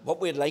what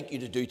we'd like you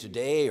to do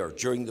today or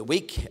during the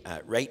week,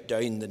 write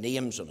down the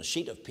names on a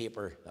sheet of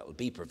paper that will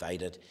be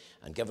provided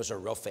and give us a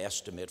rough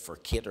estimate for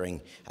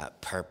catering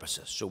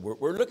purposes. So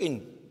we're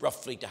looking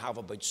roughly to have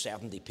about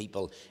 70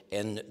 people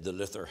in the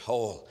Luther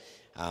Hall,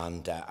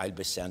 and I'll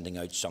be sending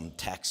out some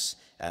text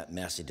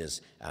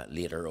messages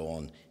later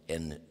on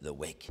in the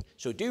week.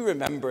 So do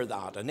remember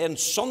that. And then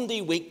Sunday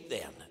week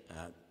then,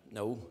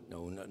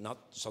 not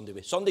Sunday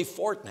week. Sunday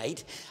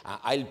fortnight,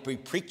 I'll be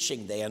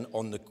preaching then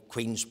on the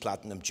Queen's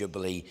Platinum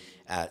Jubilee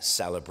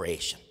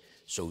celebration.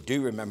 So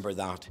do remember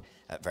that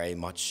very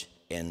much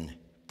in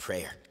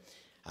prayer.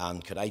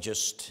 And could I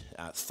just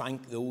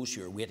thank those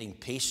who are waiting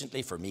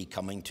patiently for me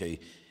coming to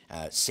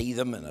see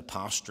them in a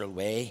pastoral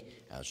way.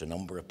 There's a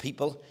number of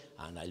people,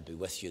 and I'll be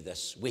with you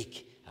this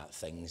week.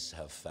 Things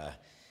have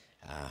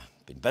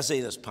been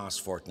busy this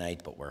past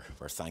fortnight, but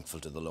we're thankful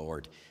to the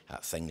Lord.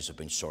 Things have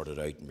been sorted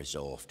out and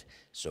resolved.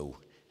 So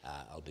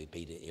I'll be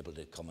able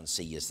to come and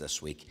see you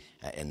this week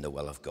in the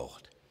will of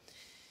God.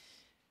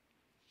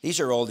 These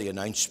are all the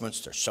announcements.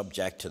 They're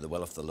subject to the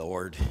will of the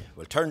Lord.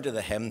 We'll turn to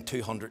the hymn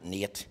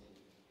 208.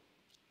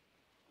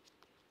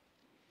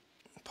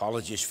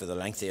 Apologies for the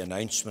lengthy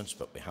announcements,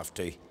 but we have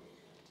to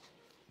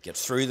get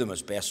through them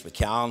as best we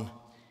can.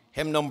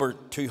 Hymn number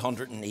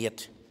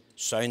 208,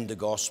 Sound the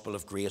Gospel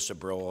of Grace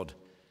Abroad.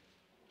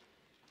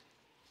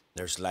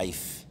 There's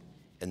life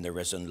in the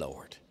risen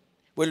Lord.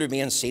 We'll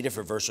remain seated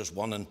for verses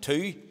 1 and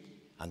 2,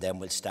 and then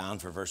we'll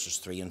stand for verses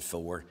 3 and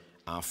 4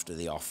 after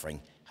the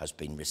offering has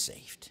been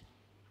received.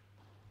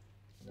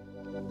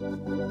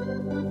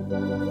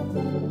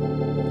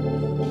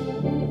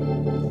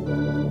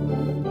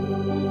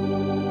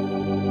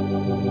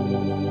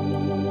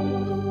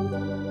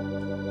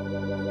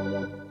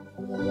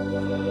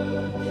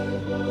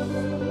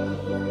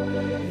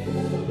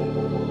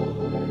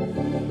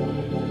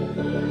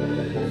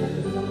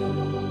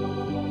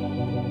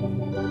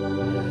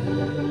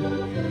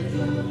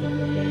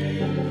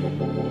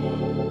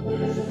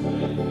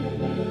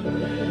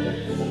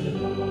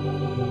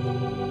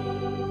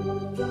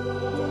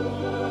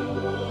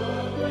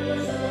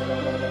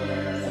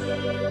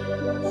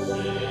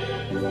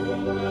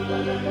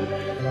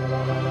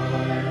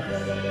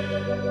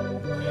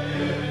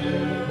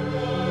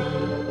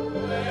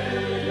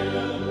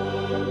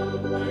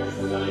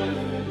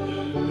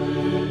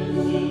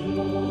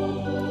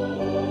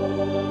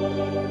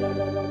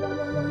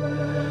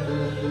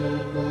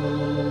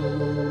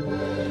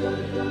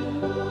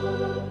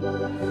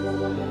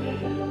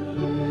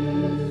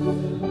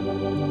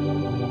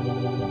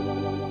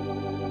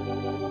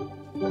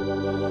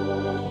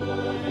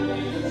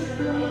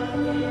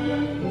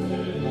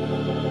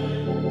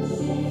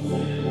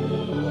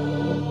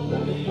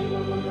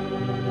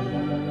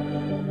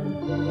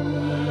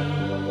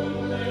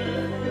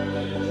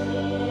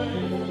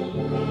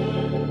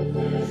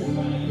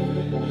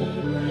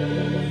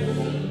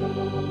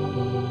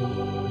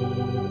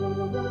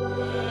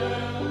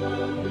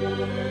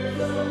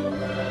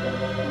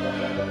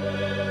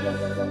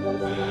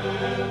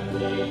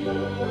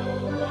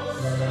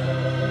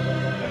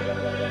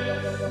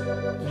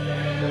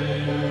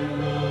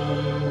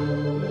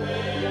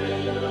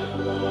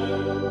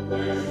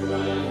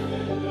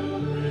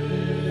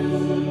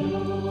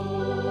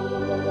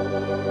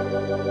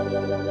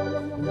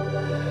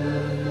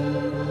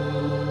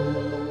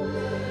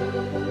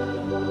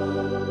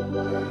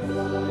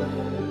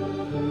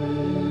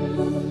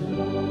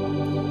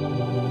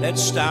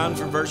 Let's stand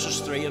for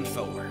verses 3 and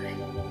 4.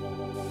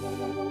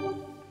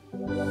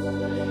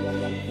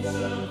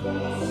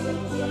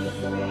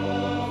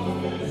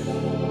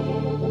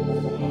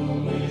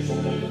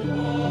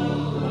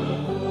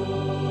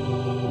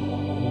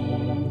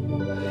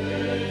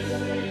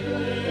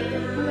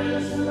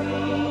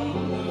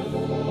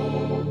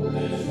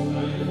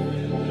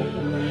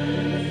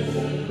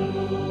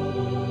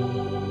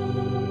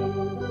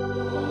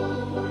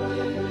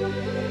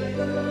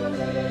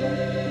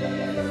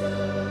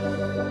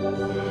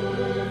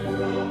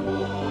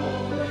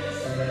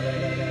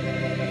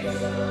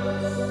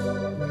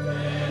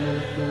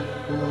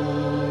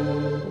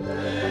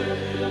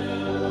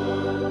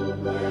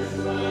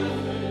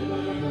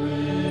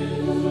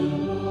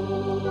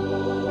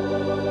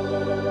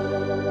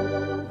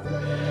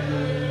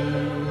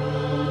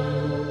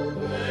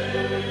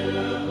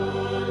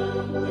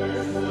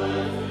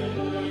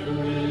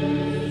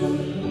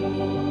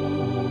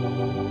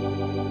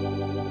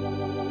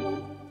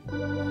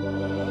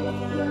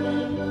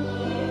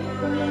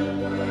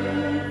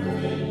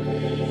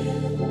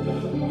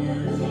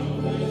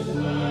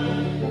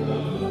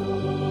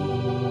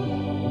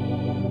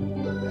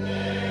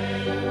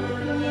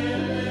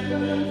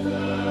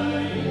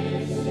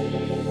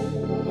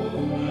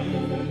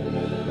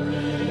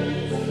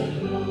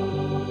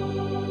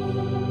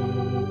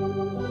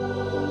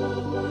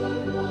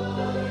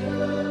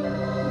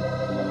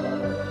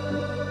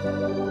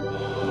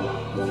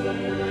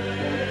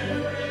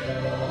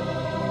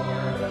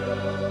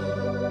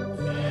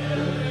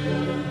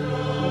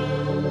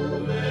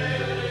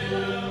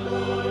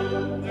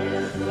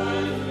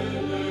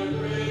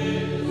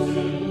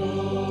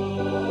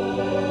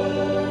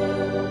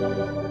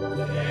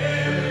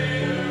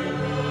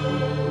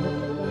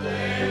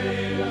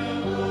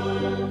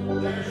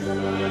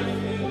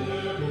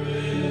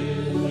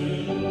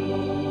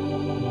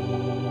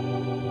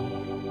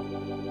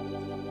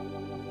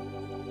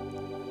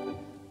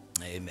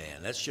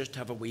 Let's just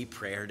have a wee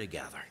prayer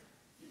together.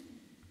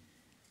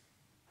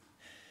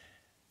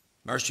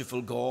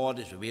 Merciful God,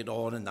 as we wait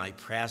on in thy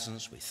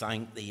presence, we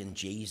thank thee in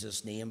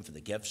Jesus' name for the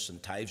gifts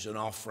and tithes and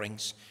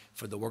offerings,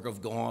 for the work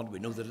of God. We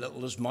know that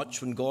little is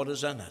much when God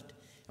is in it.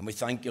 And we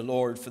thank you,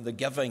 Lord, for the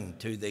giving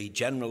to the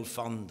general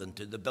fund and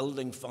to the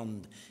building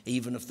fund,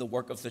 even of the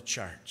work of the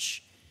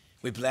church.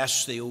 We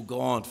bless thee, O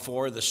God,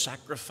 for the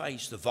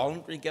sacrifice, the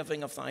voluntary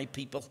giving of thy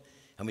people.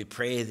 And we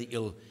pray that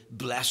you'll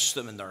bless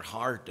them in their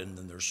heart and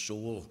in their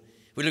soul.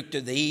 We look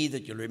to thee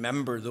that you'll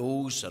remember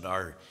those that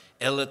are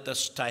ill at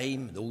this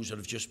time, those that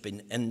have just been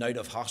in and out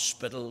of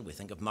hospital. We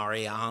think of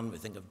Marianne, we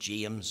think of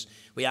James.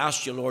 We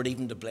ask you, Lord,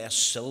 even to bless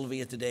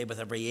Sylvia today with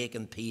every ache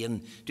and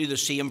pain. Do the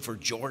same for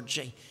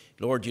Georgie.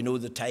 Lord, you know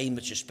the time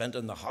that she spent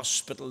in the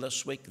hospital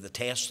this week, the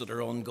tests that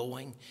are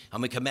ongoing.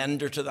 And we commend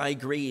her to thy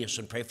grace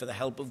and pray for the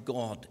help of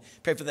God.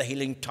 Pray for the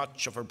healing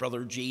touch of her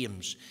brother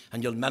James.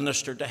 And you'll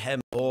minister to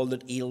him all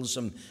that ails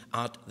him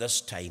at this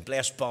time.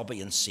 Bless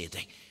Bobby and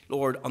Sadie.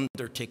 Lord,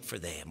 undertake for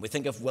them. We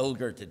think of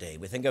Wilger today.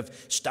 We think of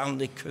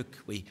Stanley Cook.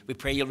 We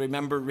pray you'll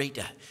remember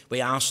Rita. We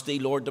ask thee,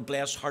 Lord, to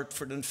bless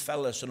Hartford and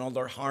Phyllis and all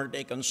their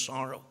heartache and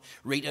sorrow.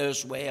 Rita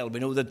as well.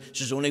 We know that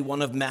she's only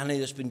one of many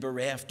that's been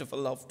bereft of a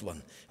loved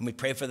one. And we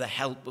pray for the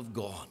help of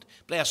God.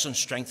 Bless and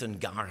strengthen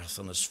Gareth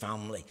and his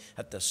family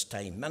at this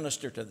time.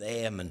 Minister to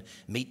them and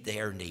meet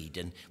their need.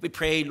 And we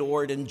pray,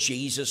 Lord, in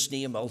Jesus'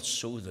 name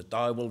also, that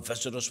thou will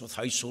visit us with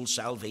household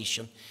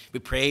salvation. We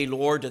pray,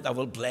 Lord, that thou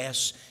will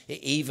bless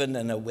even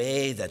in a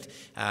way that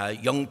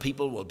young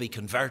people will be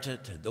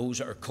converted. Those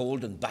that are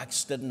cold and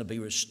backslidden will be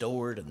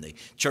restored. And the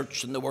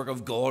church and the work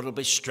of God will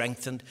be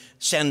strengthened.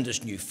 Send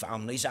us new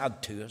families.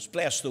 Add to us.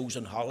 Bless those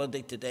on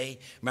holiday today.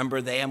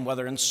 Remember them,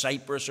 whether in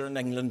Cyprus or in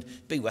England.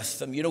 Be with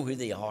them. You know who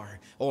they are.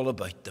 All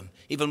about them.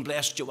 Even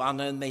bless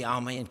Joanna in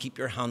Miami and keep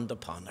your hand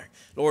upon her.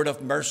 Lord,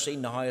 have mercy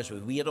now as we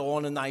wait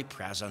on in thy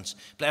presence.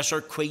 Bless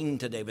our Queen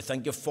today. We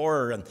thank you for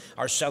her and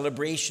our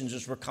celebrations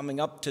as we're coming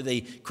up to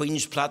the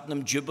Queen's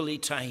Platinum Jubilee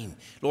time.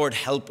 Lord,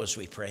 help us,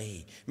 we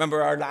pray.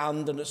 Remember our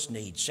land and its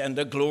needs. Send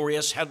a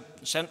glorious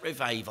sent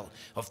revival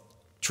of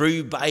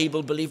true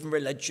Bible-believing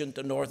religion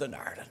to Northern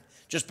Ireland.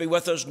 Just be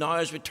with us now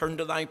as we turn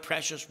to thy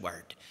precious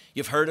word.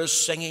 You've heard us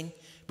singing,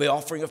 the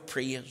offering of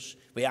praise.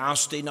 We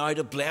ask thee now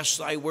to bless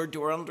thy word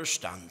to our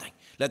understanding.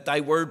 Let thy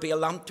word be a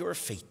lamp to our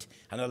feet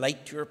and a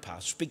light to our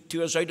path. Speak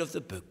to us out of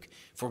the book,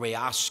 for we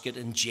ask it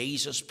in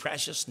Jesus'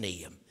 precious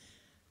name.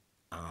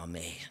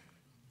 Amen.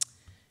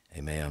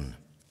 Amen.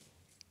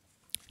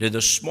 Now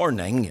this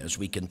morning, as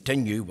we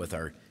continue with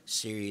our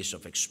series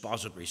of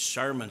expository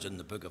sermons in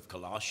the book of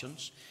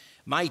Colossians,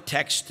 my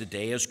text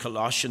today is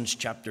Colossians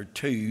chapter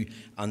 2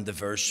 and the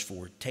verse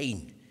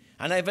 14.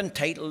 And I've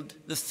entitled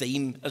the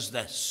theme as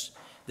this: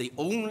 the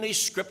only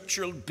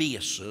scriptural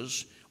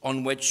basis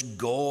on which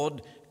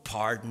God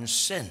pardons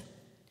sin.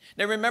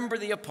 Now remember,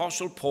 the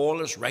Apostle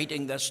Paul is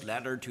writing this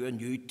letter to a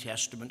New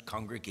Testament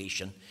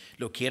congregation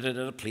located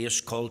at a place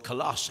called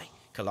Colossae.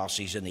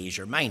 Colossae is in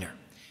Asia Minor.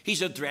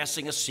 He's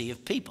addressing a sea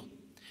of people.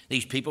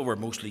 These people were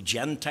mostly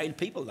Gentile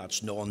people,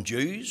 that's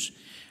non-Jews.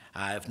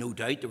 I have no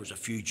doubt there was a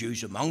few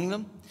Jews among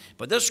them.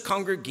 But this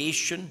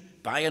congregation,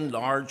 by and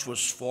large,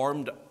 was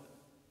formed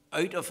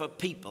out of a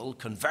people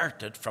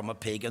converted from a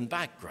pagan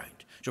background.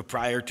 So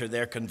prior to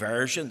their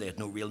conversion, they had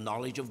no real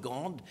knowledge of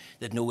God.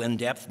 They had no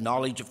in-depth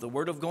knowledge of the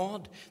Word of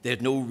God. They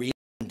had no real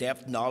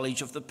in-depth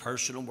knowledge of the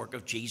personal work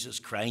of Jesus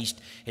Christ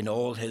in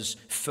all his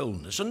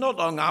fullness. And not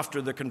long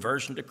after the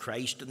conversion to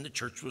Christ and the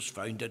church was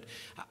founded,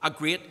 a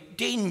great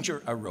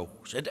danger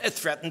arose. It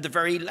threatened the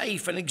very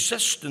life and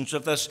existence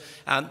of this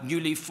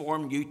newly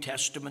formed New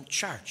Testament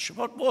church.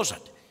 What was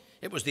it?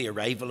 It was the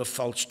arrival of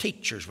false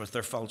teachers with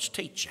their false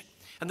teaching.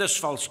 And this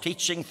false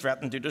teaching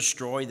threatened to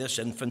destroy this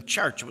infant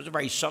church. It was a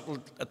very subtle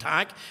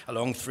attack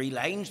along three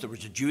lines. There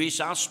was a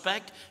Jewish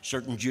aspect.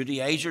 Certain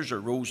Judaizers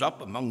rose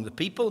up among the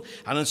people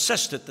and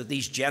insisted that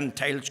these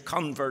Gentiles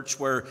converts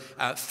were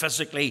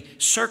physically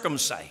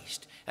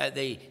circumcised.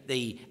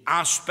 The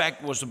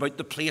aspect was about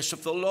the place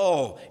of the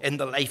law in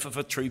the life of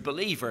a true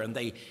believer, and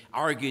they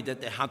argued that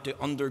they had to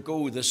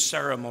undergo the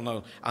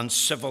ceremonial and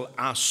civil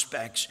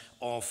aspects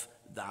of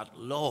that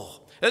law.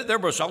 There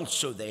was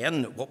also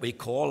then what we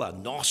call a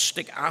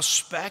Gnostic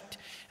aspect.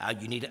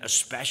 You needed a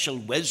special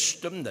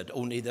wisdom that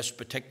only this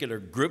particular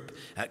group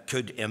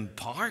could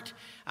impart,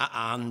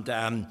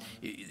 and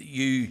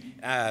you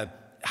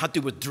had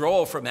to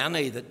withdraw from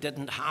any that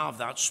didn't have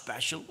that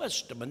special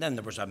wisdom. And then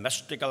there was a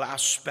mystical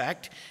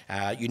aspect.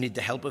 You need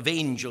the help of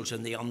angels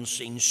in the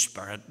unseen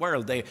spirit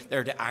world.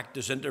 They're to act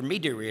as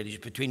intermediaries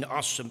between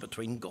us and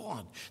between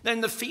God. Now,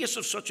 in the face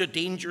of such a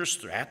dangerous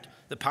threat,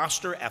 the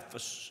pastor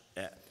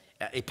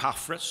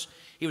Epaphras,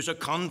 he was a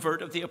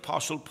convert of the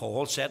Apostle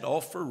Paul, set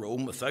off for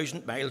Rome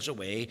 1,000 miles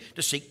away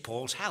to seek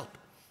Paul's help.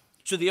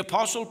 So the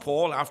Apostle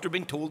Paul, after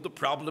being told the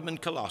problem in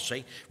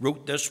Colossae,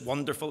 wrote this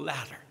wonderful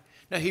letter.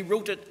 Now, he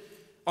wrote it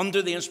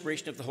under the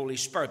inspiration of the Holy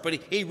Spirit, but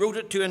he wrote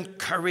it to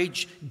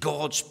encourage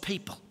God's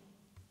people.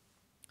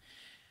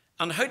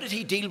 And how did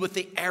he deal with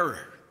the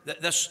error,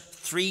 this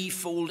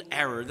threefold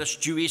error, this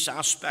Jewish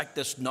aspect,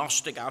 this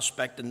Gnostic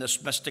aspect, and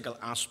this mystical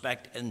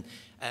aspect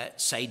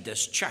inside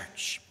this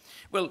church?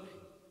 Well,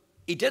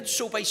 he did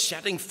so by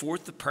setting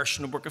forth the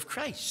personal work of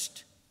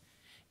Christ.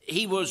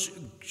 He was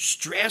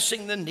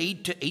stressing the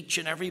need to each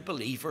and every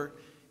believer: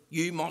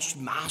 you must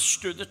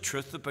master the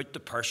truth about the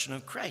person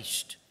of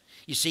Christ.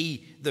 You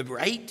see, the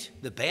right,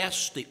 the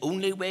best, the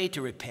only way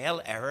to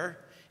repel error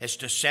is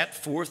to set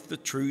forth the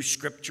true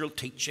scriptural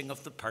teaching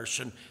of the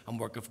person and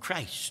work of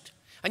Christ.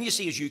 And you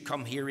see, as you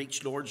come here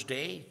each Lord's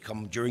Day,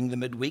 come during the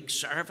midweek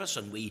service,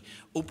 and we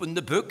open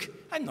the book,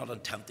 I'm not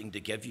attempting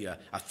to give you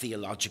a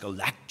theological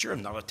lecture.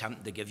 I'm not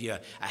attempting to give you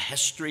a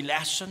history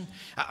lesson.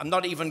 I'm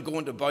not even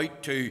going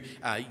about to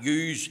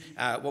use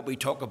what we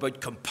talk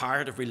about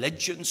comparative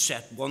religion,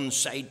 set one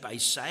side by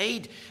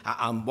side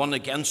and one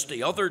against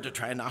the other to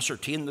try and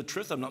ascertain the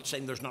truth. I'm not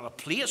saying there's not a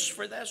place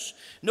for this.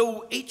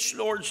 No, each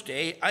Lord's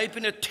Day, I've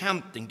been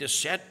attempting to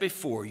set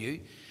before you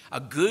a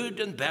good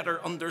and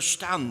better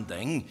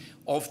understanding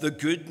of the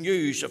good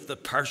news of the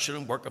person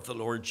and work of the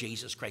Lord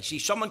Jesus Christ. See,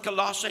 some in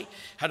Colossae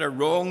had a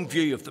wrong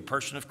view of the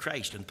person of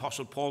Christ, and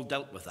Apostle Paul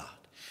dealt with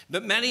that.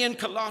 But many in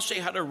Colossae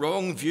had a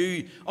wrong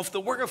view of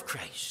the work of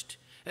Christ.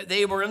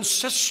 They were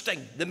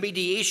insisting the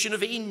mediation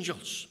of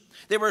angels.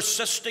 They were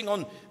insisting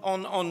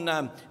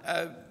on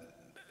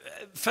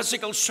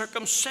physical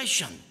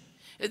circumcision.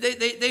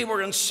 They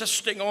were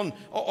insisting on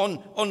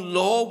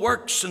law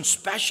works and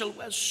special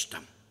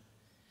wisdom.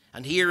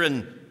 And here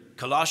in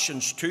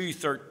Colossians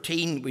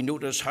 2:13, we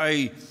notice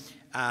how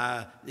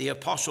the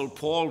Apostle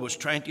Paul was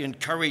trying to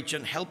encourage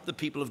and help the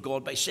people of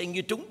God by saying,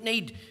 you don't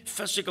need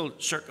physical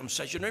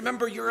circumcision.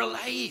 Remember, you're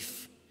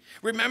alive.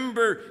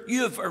 Remember,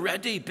 you have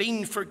already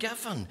been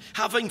forgiven,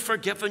 having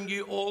forgiven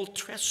you all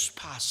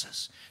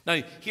trespasses.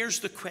 Now, here's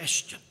the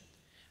question.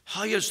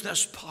 How is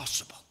this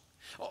possible?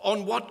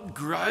 On what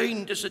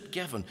ground is it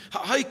given?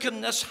 How can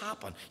this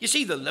happen? You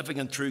see, the living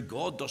and true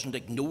God doesn't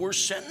ignore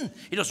sin.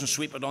 He doesn't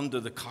sweep it under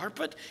the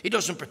carpet. He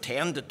doesn't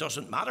pretend it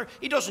doesn't matter.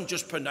 He doesn't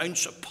just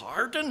pronounce a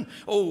pardon.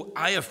 Oh,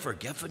 I have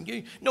forgiven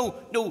you. No.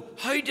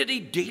 How did he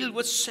deal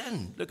with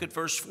sin? Look at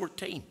verse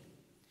 14.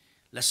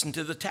 Listen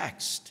to the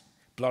text.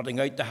 Blotting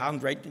out the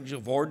handwritings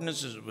of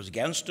ordinances that was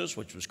against us,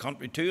 which was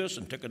contrary to us,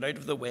 and took it out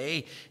of the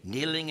way,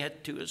 nailing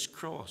it to his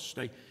cross.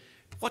 Now,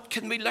 what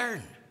can we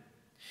learn?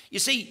 You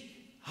see,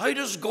 how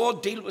does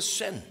God deal with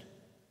sin?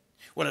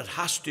 Well, it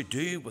has to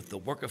do with the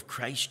work of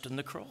Christ on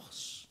the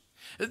cross.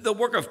 The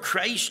work of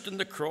Christ on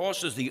the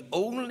cross is the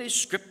only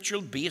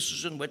scriptural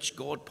basis in which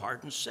God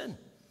pardons sin.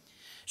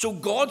 So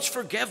God's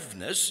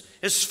forgiveness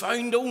is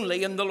found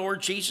only in the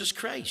Lord Jesus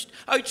Christ.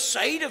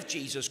 Outside of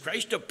Jesus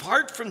Christ,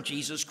 apart from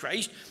Jesus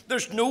Christ,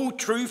 there's no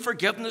true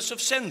forgiveness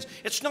of sins.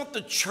 It's not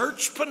the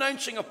church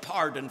pronouncing a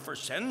pardon for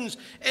sins.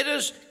 It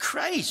is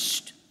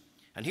Christ.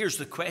 And here's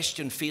the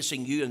question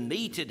facing you and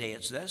me today.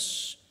 It's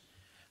this.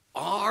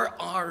 Are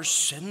our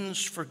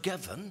sins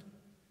forgiven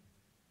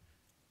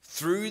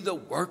through the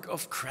work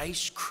of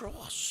Christ's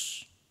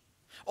cross?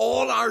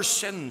 All our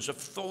sins of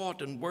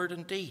thought and word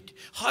and deed.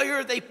 How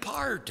are they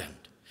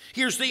pardoned?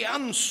 Here's the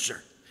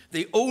answer.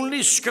 The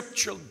only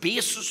scriptural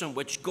basis on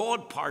which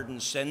God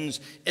pardons sins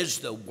is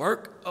the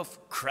work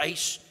of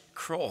Christ's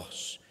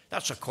cross.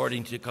 That's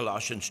according to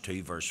Colossians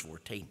 2, verse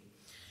 14.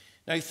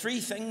 Now,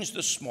 three things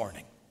this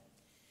morning.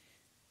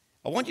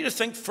 I want you to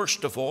think,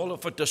 first of all,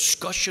 of a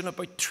discussion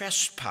about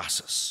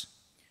trespasses.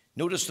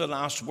 Notice the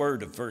last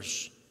word of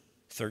verse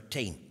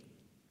 13.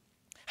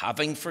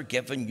 Having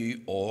forgiven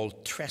you all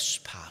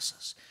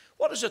trespasses.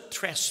 What is a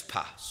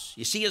trespass?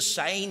 You see a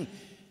sign,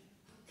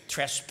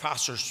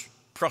 trespassers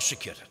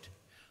prosecuted,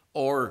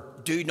 or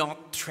do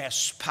not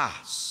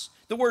trespass.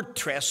 The word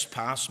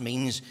trespass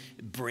means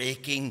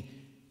breaking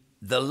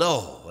the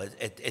law.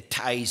 It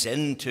ties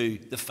into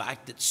the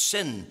fact that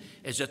sin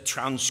is a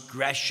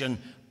transgression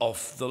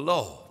of the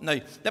law. Now,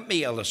 let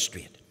me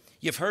illustrate.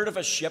 You've heard of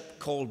a ship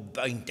called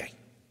Bounty.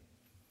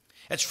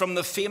 It's from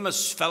the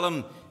famous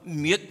film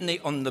Mutiny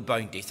on the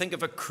Bounty. Think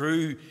of a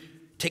crew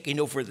taking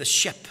over the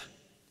ship.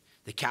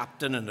 The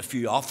captain and a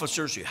few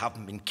officers who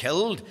haven't been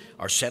killed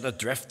are set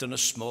adrift in a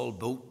small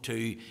boat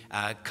to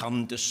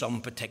come to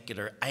some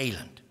particular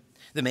island.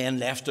 The men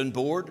left on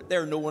board,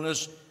 they're known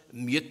as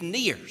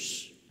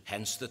mutineers,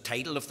 hence the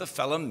title of the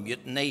film,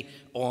 Mutiny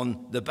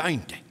on the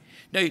Bounty.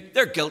 Now,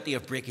 they're guilty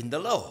of breaking the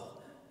law.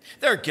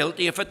 They're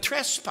guilty of a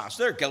trespass.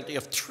 They're guilty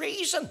of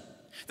treason.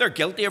 They're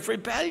guilty of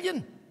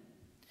rebellion.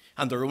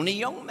 And they're only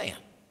young men.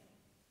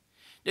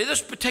 Now,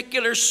 this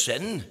particular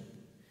sin,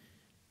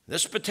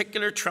 this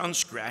particular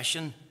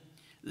transgression,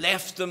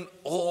 left them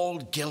all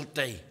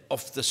guilty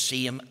of the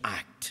same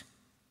act.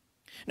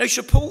 Now,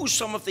 suppose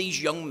some of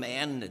these young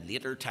men in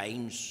later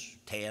times,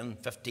 10,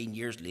 15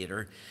 years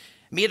later,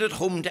 made it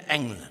home to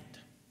England.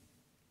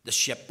 The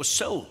ship was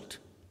sold.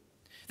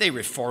 They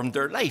reformed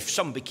their life.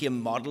 Some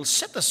became model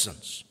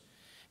citizens.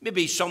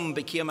 Maybe some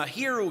became a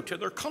hero to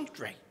their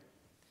country.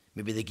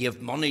 Maybe they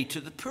gave money to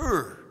the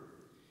poor.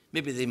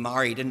 Maybe they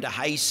married into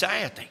high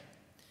society.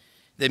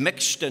 They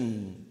mixed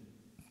in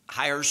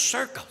higher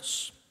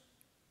circles.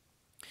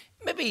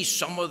 Maybe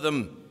some of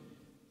them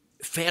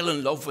fell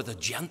in love with a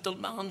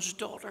gentleman's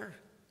daughter,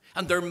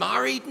 and they're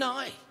married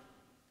now.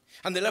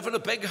 And they live in a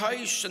big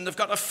house, and they've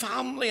got a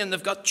family, and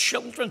they've got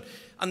children,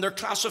 and they're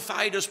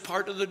classified as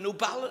part of the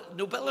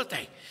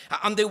nobility.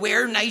 And they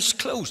wear nice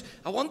clothes.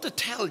 I want to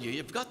tell you,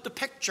 you've got the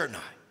picture now.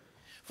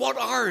 What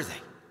are they?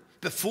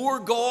 Before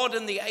God,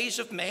 in the eyes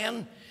of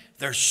men,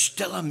 they're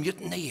still a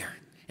mutineer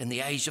in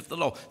the eyes of the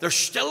law. They're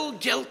still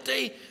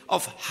guilty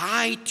of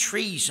high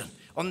treason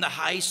on the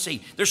high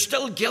sea. They're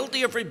still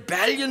guilty of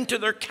rebellion to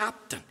their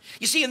captain.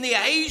 You see, in the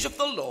eyes of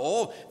the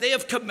law, they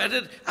have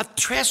committed a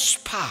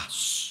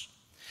trespass.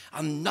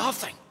 And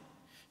nothing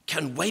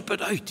can wipe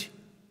it out.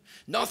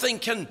 Nothing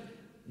can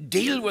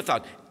deal with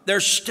that. They're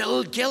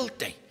still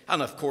guilty.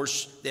 And of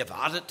course, they've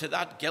added to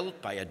that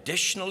guilt by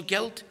additional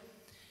guilt.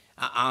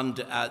 And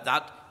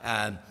that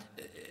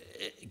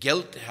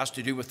guilt has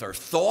to do with their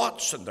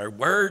thoughts and their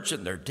words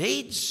and their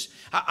deeds.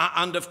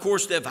 And of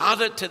course, they've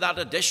added to that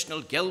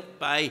additional guilt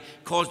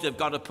because they've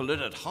got a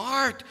polluted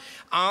heart,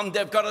 and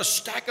they've got a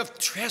stack of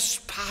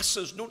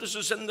trespasses. Notice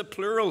it's in the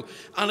plural,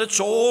 and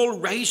it's all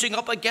rising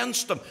up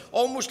against them,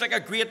 almost like a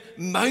great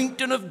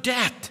mountain of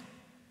debt.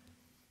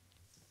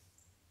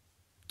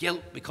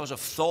 Guilt because of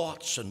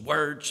thoughts and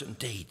words and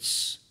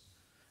deeds.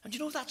 And you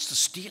know, that's the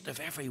state of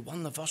every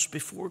one of us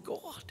before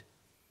God.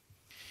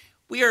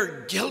 We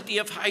are guilty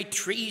of high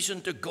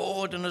treason to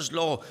God and his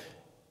law,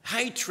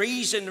 high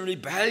treason and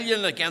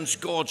rebellion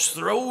against God's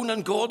throne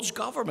and God's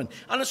government.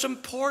 And it's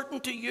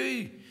important to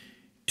you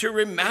to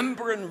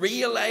remember and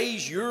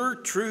realize your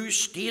true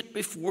state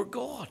before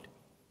God.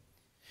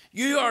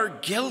 You are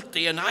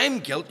guilty, and I'm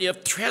guilty,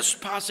 of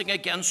trespassing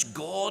against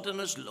God and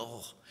his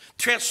law.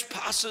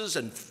 Trespasses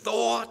in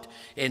thought,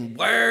 in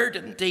word,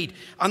 and deed.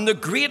 And the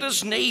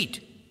greatest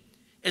need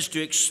is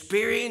to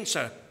experience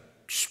a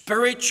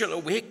spiritual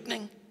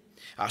awakening,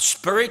 a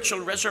spiritual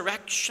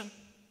resurrection.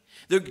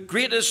 The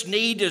greatest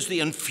need is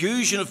the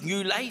infusion of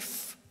new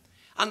life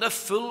and a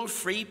full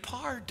free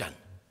pardon.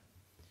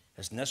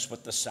 Isn't this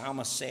what the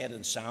psalmist said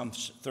in Psalm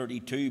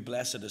 32?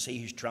 Blessed is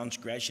he whose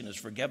transgression is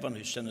forgiven,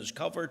 whose sin is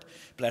covered.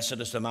 Blessed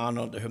is the man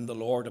unto whom the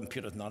Lord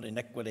imputeth not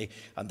iniquity,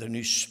 and the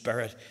new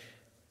spirit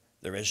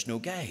there is no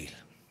guile.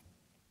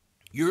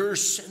 Your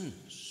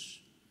sins,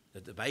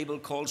 that the Bible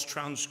calls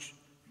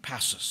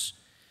trespasses,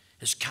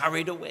 is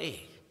carried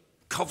away,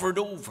 covered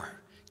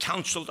over,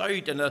 cancelled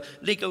out in a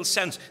legal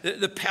sense.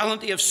 The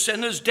penalty of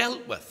sin is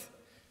dealt with.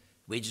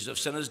 Wages of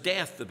sin is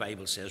death, the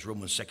Bible says,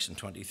 Romans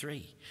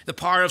 6:23. The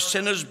power of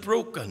sin is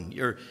broken.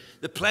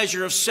 The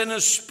pleasure of sin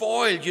is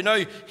spoiled. You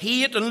now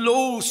hate and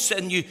loathe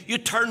sin. You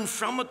turn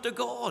from it to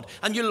God,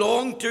 and you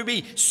long to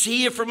be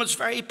saved from its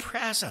very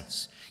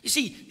presence. You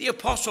see, the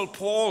Apostle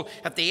Paul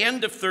at the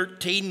end of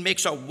 13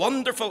 makes a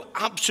wonderful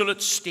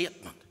absolute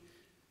statement.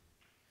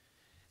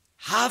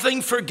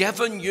 Having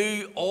forgiven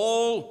you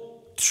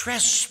all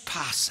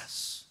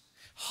trespasses.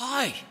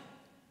 How?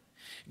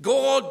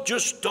 God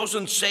just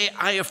doesn't say,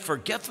 I have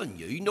forgiven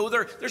you. No,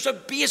 there's a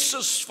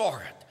basis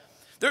for it.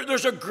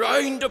 There's a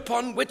ground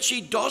upon which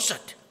he does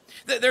it.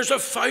 There's a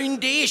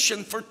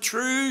foundation for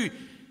true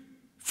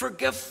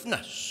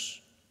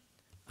forgiveness.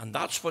 And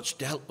that's what's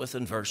dealt with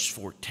in verse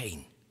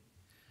 14.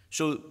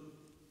 So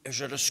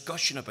there's a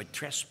discussion about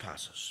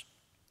trespasses.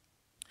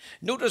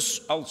 Notice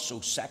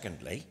also,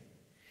 secondly,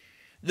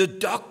 the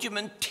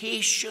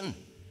documentation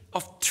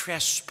of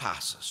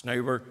trespasses. Now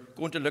we're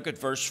going to look at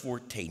verse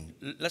 14.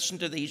 Listen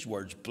to these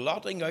words.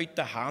 Blotting out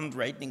the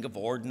handwriting of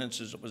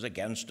ordinances that was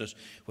against us,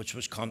 which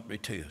was contrary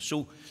to us.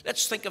 So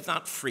let's think of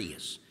that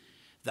phrase.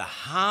 The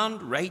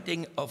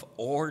handwriting of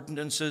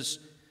ordinances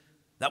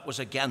that was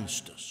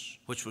against us,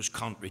 which was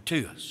contrary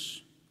to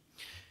us.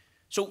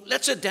 So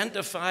let's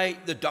identify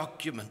the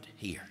document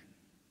here.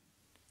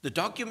 The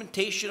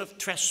documentation of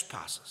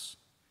trespasses.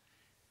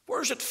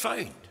 Where is it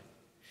found?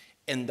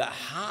 In the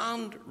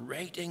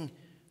handwriting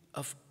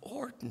of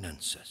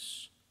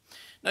ordinances.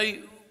 Now,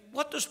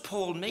 what does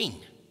Paul mean?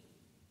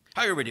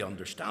 I already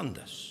understand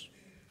this.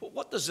 But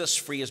what does this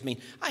phrase mean?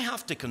 I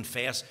have to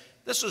confess,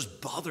 this has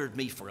bothered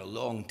me for a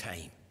long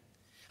time.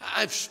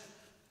 I've,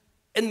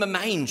 in my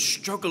mind,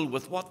 struggled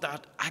with what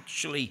that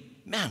actually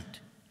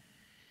meant.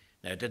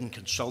 Now, I didn't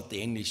consult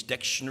the English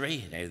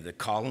dictionary, either the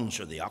Collins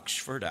or the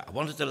Oxford. I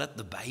wanted to let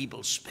the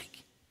Bible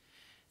speak.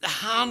 The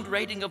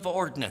handwriting of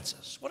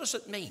ordinances. What does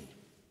it mean?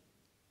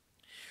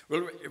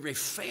 Well, it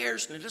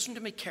refers, now listen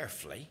to me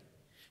carefully,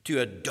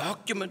 to a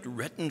document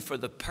written for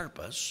the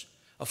purpose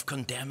of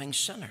condemning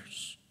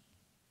sinners.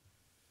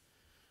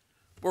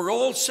 We're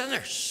all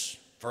sinners,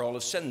 for all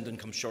have sinned and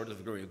come short of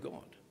the glory of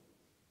God.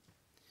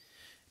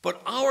 But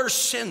our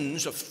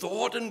sins of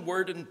thought and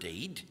word and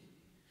deed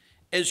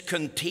is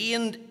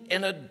contained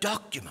in a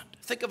document.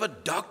 Think of a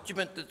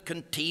document that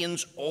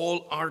contains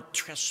all our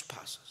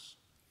trespasses.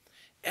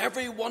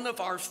 Every one of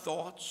our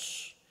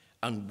thoughts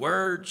and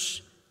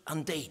words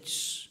and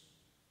deeds.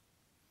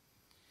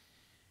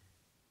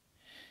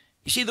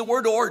 You see, the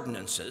word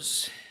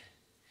ordinances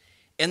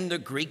in the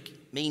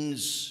Greek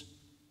means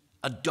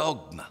a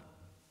dogma.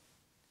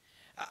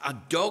 A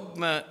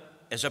dogma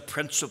is a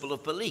principle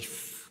of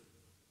belief.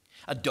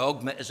 A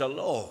dogma is a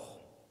law.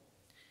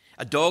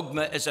 A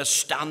dogma is a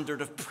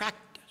standard of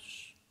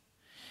practice.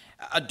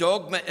 A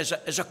dogma is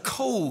a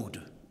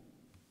code.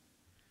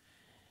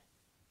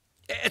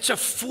 It's a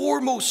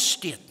foremost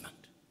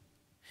statement.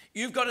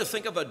 You've got to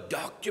think of a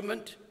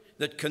document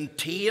that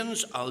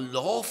contains a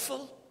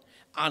lawful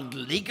and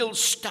legal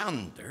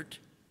standard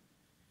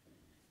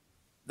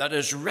that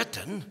is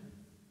written,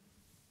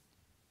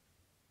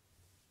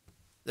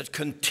 that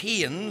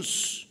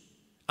contains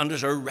and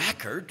is a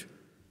record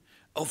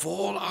of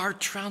all our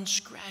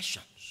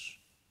transgressions.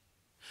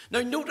 Now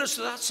notice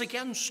that that's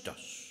against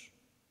us.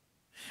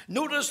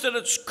 Notice that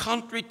it's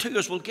contrary to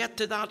us. We'll get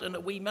to that in a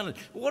wee minute.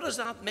 What does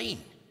that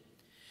mean?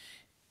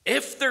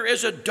 If there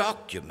is a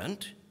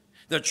document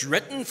that's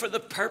written for the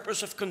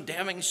purpose of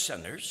condemning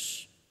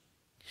sinners,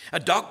 a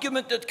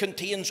document that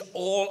contains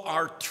all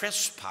our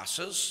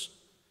trespasses,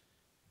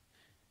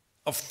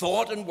 of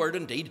thought and word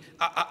and deed,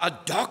 a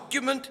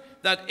document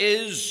that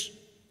is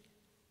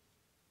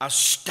a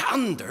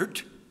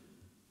standard,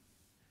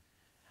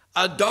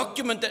 a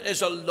document that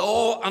is a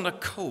law and a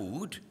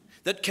code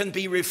that can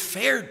be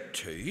referred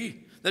to,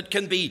 that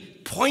can be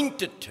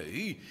pointed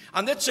to,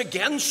 and that's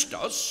against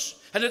us,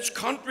 and it's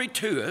contrary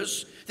to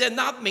us, then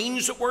that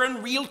means that we're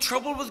in real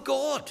trouble with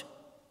God.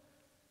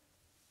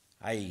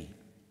 I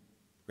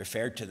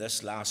referred to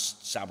this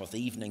last Sabbath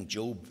evening,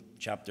 Job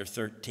chapter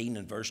 13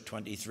 and verse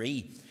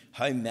 23.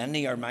 How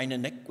many are mine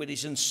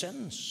iniquities and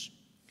sins?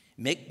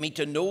 Make me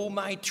to know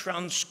my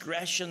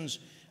transgressions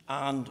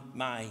and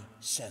my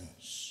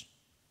sins.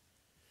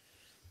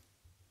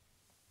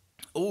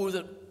 Oh,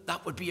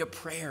 that would be a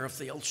prayer of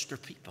the Ulster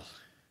people.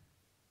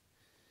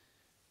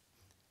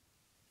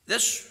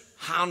 This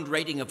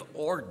handwriting of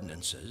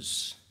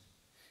ordinances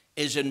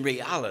is in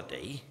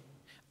reality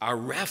a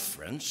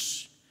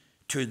reference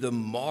to the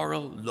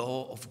moral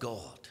law of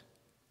God,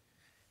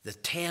 the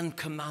 10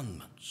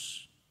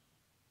 Commandments.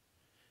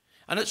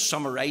 And it's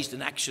summarized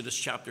in Exodus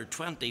chapter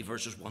 20,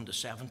 verses 1 to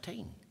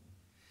 17.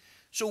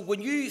 So when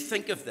you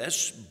think of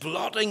this,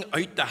 blotting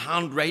out the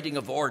handwriting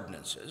of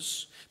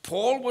ordinances,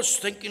 Paul was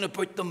thinking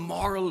about the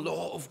moral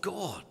law of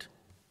God.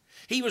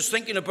 He was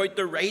thinking about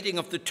the writing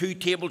of the 2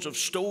 tables of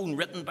stone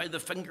written by the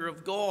finger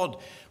of God,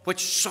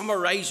 which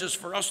summarizes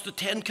for us the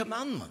 10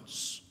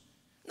 Commandments.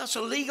 That's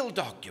a legal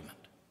document.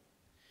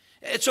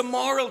 It's a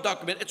moral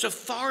document. It's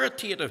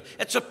authoritative.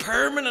 It's a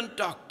permanent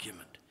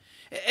document.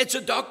 It's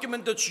a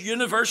document that's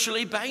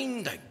universally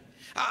binding.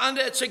 And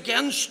it's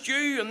against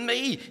you and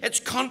me. It's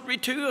contrary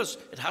to us.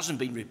 It hasn't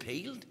been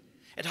repealed.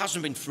 It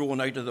hasn't been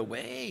thrown out of the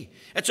way.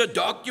 It's a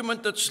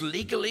document that's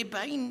legally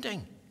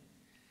binding.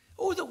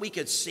 Oh, that we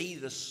could see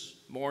this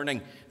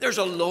morning. There's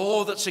a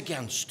law that's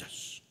against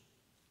us.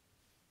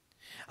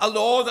 A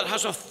law that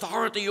has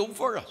authority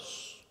over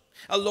us.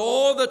 A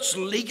law that's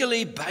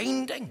legally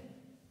binding.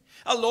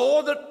 A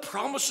law that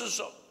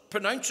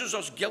pronounces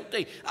us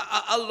guilty.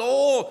 A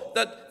law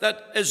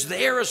that is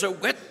there as a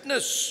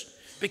witness.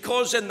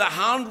 Because in the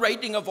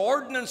handwriting of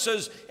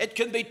ordinances, it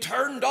can be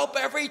turned up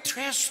every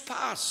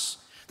trespass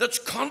that's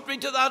contrary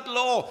to that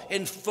law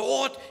in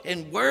thought,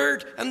 in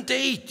word, and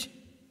deed.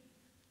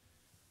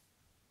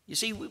 You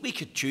see, we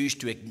could choose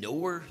to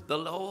ignore the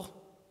law.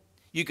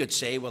 You could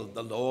say, well,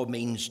 the law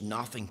means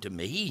nothing to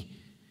me.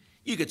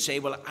 You could say,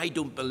 well, I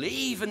don't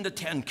believe in the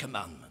 10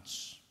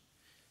 Commandments.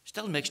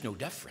 Still makes no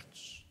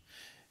difference.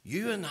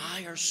 You and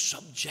I are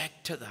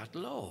subject to that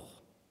law.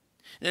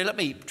 Now, let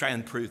me try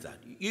and prove that.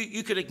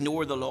 You could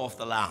ignore the law of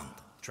the land,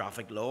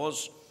 traffic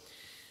laws,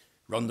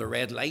 run the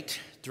red light,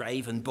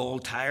 drive in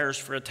bald tires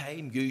for a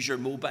time, use your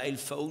mobile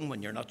phone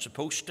when you're not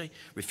supposed to,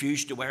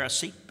 refuse to wear a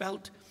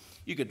seatbelt.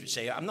 You could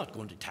say, I'm not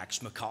going to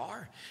tax my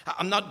car.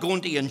 I'm not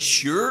going to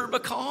insure my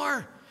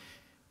car.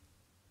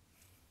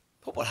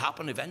 What will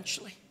happen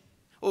eventually?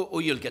 Oh,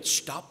 you'll get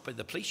stopped by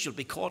the police. You'll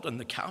be caught on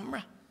the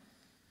camera.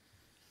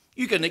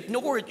 You can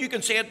ignore it. You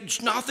can say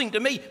it's nothing to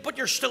me, but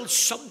you're still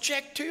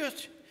subject to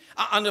it.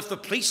 And if the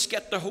police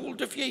get the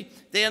hold of you,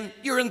 then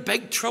you're in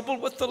big trouble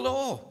with the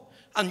law.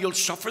 And you'll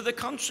suffer the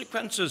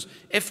consequences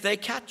if they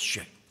catch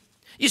you.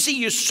 You see,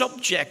 you're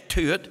subject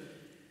to it,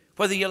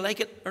 whether you like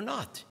it or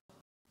not.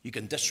 You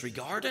can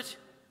disregard it.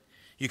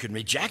 You can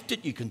reject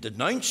it. You can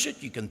denounce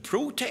it. You can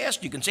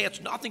protest. You can say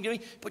it's nothing to me,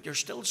 but you're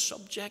still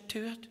subject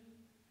to it.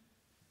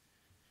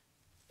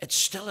 It's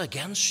still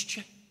against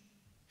you.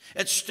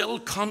 It's still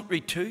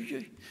contrary to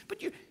you.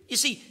 But you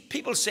see,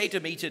 people say to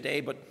me today,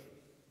 but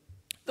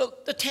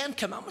the 10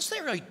 Commandments,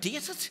 they're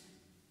outdated.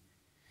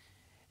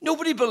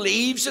 Nobody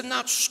believes in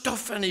that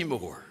stuff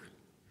anymore.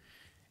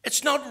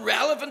 It's not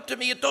relevant to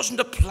me. It doesn't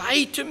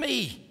apply to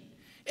me.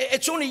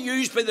 It's only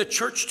used by the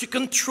church to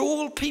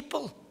control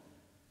people.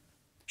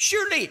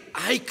 Surely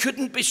I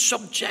couldn't be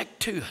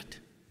subject to it.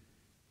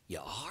 You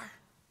are.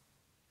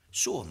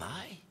 So am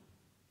I.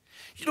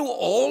 You know,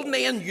 all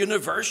men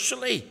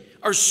universally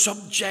are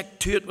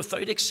subject to it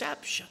without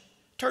exception.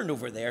 Turn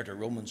over there to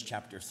Romans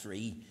chapter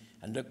 3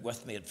 and look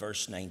with me at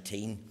verse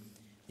 19.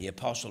 The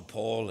Apostle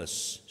Paul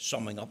is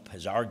summing up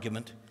his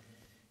argument.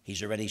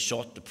 He's already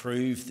sought to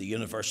prove the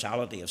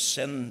universality of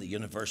sin, the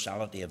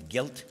universality of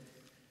guilt,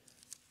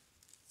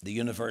 the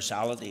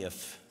universality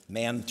of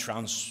men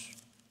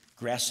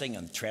transgressing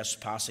and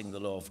trespassing the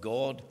law of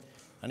God.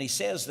 And he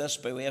says this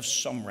by way of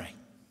summary.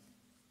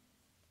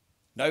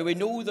 Now we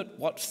know that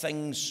what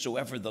things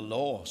soever the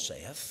law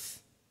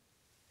saith,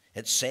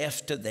 it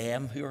saith to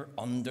them who are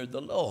under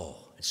the law.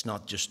 It's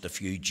not just a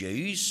few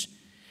Jews,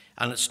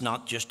 and it's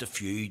not just a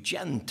few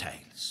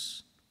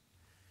Gentiles.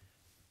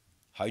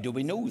 How do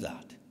we know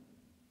that?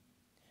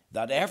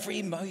 That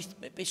every mouth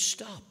may be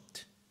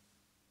stopped.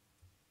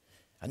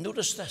 And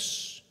notice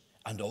this,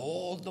 and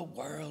all the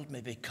world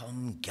may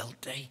become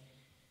guilty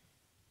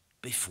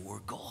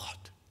before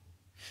God.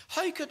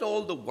 How could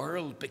all the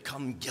world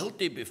become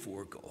guilty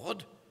before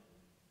God?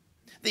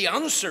 The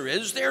answer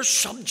is they're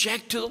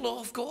subject to the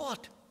law of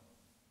God.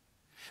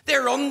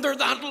 They're under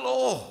that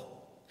law.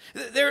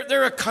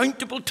 They're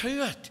accountable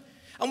to it.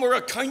 And we're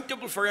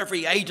accountable for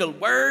every idle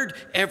word,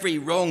 every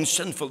wrong,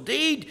 sinful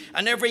deed,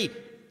 and every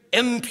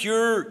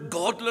impure,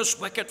 godless,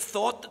 wicked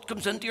thought that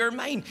comes into your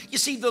mind. You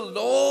see, the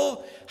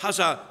law has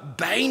a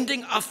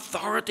binding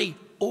authority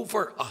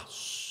over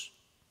us.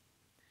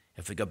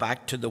 If we go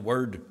back to the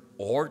word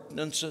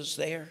ordinances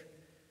there,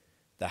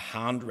 the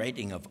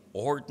handwriting of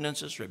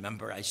ordinances.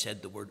 Remember, I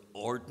said the word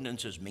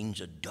ordinances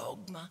means a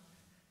dogma.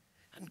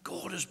 And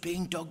God is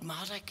being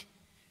dogmatic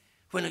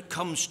when it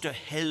comes to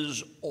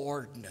his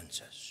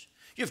ordinances.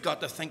 You've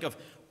got to think of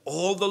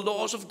all the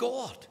laws of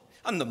God.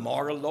 And the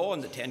moral law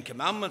and the Ten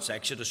Commandments,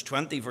 Exodus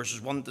 20, verses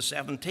 1 to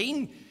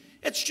 17.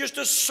 It's just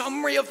a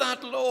summary of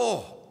that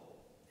law.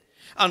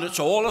 And it's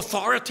all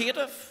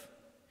authoritative.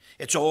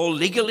 It's all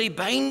legally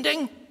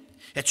binding.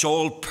 It's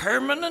all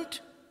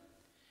permanent.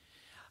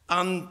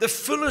 And the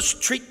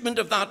fullest treatment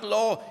of that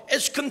law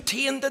is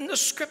contained in the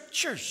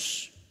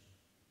Scriptures.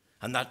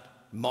 And that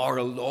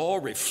moral law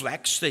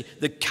reflects the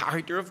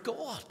character of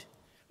God.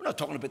 We're not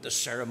talking about the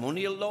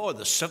ceremonial law or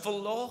the civil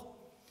law.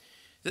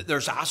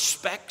 There's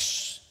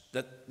aspects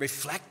that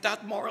reflect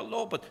that moral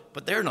law,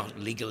 but they're not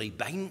legally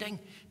binding.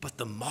 But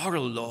the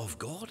moral law of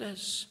God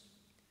is.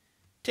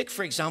 Take,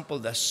 for example,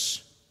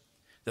 this,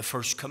 the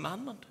first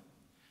commandment.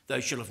 Thou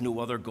shalt have no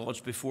other gods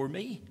before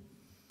me.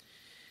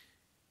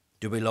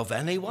 Do we love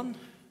anyone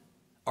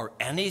or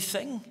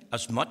anything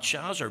as much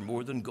as or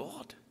more than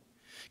God?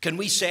 Can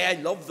we say,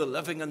 I love the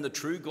living and the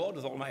true God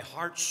with all my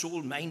heart,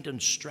 soul, mind, and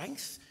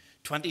strength,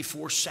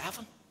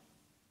 24/7?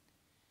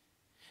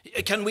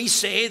 Can we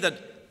say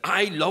that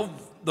I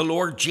love the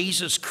Lord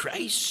Jesus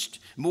Christ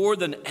more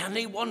than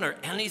anyone or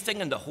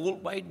anything in the whole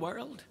wide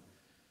world?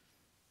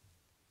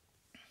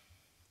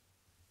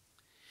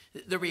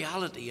 The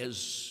reality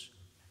is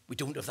we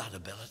don't have that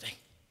ability.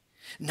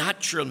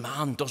 Natural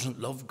man doesn't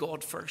love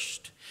God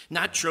first.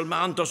 Natural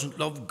man doesn't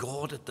love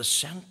God at the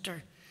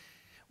center.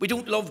 We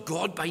don't love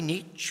God by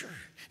nature.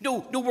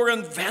 No, we're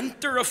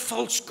inventor of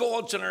false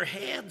gods in our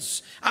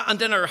heads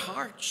and in our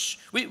hearts.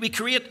 We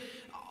create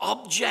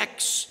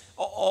objects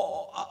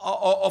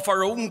of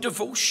our own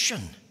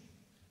devotion.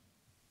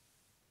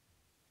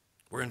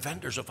 We're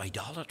inventors of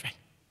idolatry.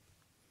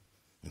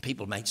 And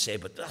people might say,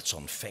 but that's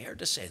unfair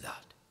to say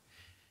that.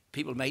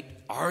 People might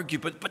argue,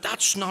 but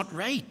that's not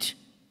right.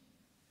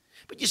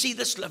 But you see,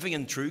 this living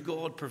and true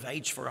God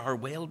provides for our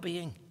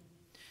well-being.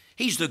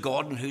 He's the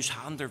God in whose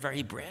hand their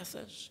very breath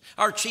is.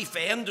 Our chief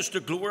end is to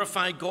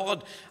glorify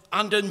God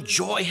and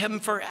enjoy him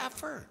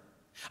forever.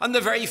 And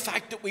the very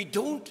fact that we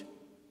don't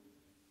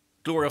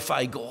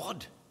glorify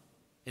God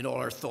in all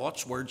our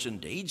thoughts, words, and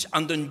deeds,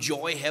 and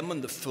enjoy him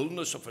in the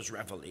fullness of his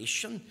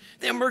revelation,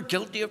 then we're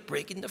guilty of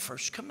breaking the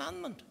first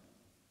commandment.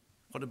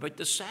 What about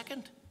the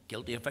second?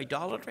 Guilty of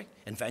idolatry,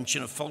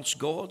 invention of false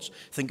gods.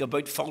 Think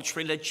about false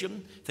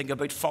religion. Think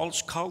about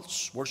false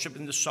cults,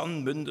 worshipping the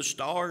sun, moon, the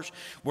stars,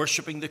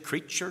 worshipping the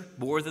creature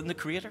more than the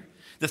creator.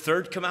 The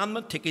third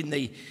commandment, taking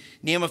the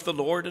name of the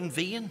Lord in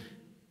vain,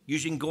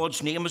 using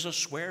God's name as a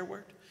swear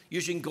word,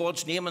 using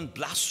God's name in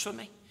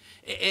blasphemy,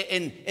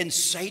 in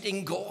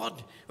inciting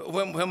God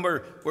when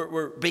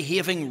we're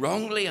behaving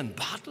wrongly and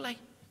badly.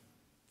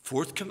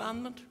 Fourth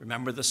commandment,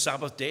 remember the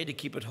Sabbath day to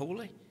keep it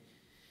holy.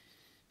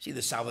 See,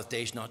 the Sabbath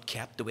day is not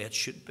kept the way it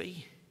should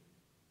be.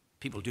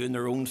 People doing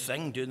their own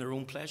thing, doing their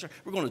own pleasure.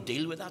 We're going to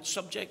deal with that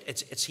subject.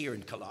 It's here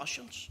in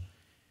Colossians.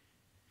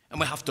 And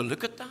we have to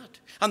look at that.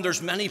 And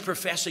there's many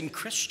professing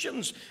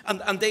Christians,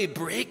 and they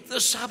break the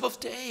Sabbath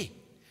day.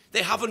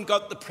 They haven't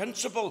got the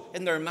principle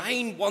in their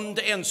mind, 1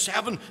 day in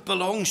 7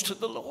 belongs to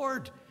the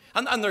Lord.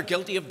 And they're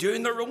guilty of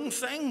doing their own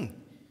thing.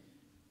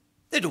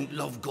 They don't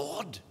love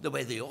God the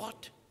way they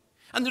ought.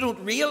 And they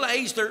don't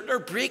realize they're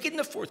breaking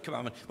the fourth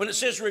commandment. When it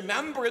says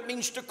remember, it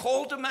means to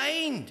call to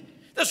mind.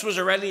 This was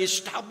already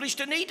established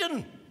in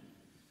Eden.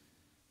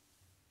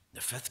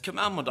 The fifth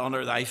commandment,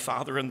 honor thy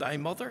father and thy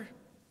mother.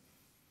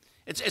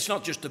 It's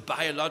not just the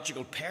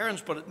biological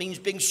parents, but it means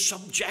being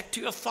subject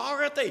to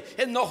authority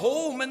in the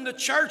home, in the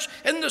church,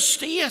 in the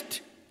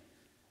state.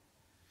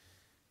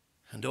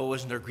 And oh,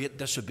 isn't there great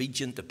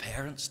disobedience to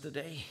parents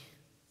today?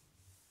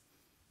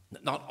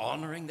 Not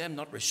honoring them,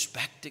 not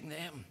respecting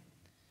them.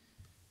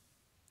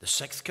 The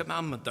sixth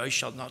commandment, thou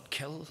shalt not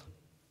kill,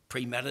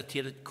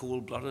 premeditated,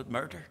 cold-blooded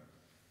murder.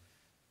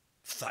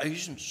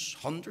 Thousands,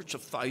 hundreds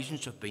of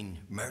thousands have been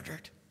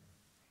murdered.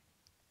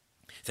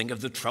 Think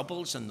of the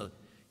troubles in the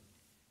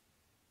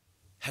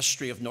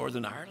history of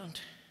Northern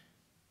Ireland.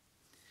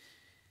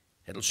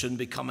 It'll soon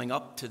be coming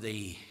up to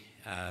the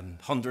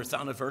 100th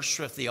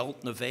anniversary of the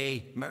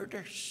Altnavay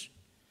murders.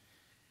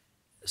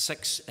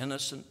 6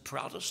 innocent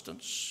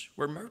Protestants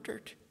were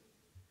murdered.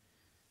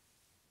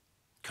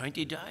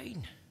 County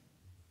Down.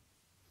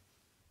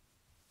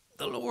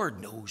 The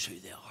Lord knows who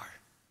they are.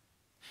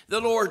 The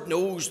Lord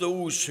knows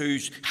those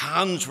whose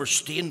hands were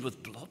stained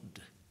with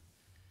blood.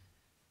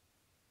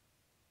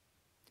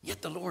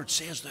 Yet the Lord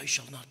says, thou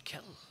shalt not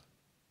kill.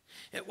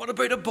 What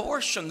about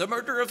abortion, the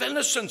murder of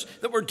innocents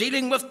that we're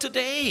dealing with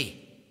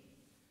today?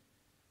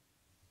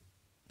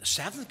 The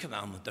seventh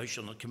commandment, thou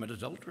shalt not commit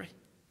adultery,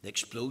 the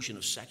explosion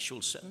of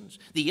sexual sins.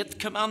 The eighth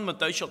commandment,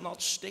 thou shalt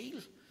not steal.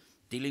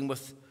 dealing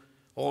with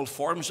all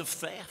forms of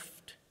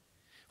theft.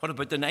 What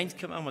about the 9th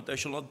commandment? Thou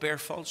shalt not bear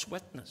false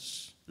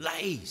witness.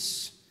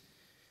 Lies.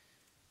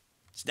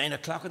 It's 9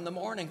 o'clock in the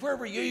morning. Where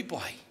were you,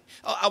 boy?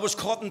 Oh, I was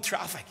caught in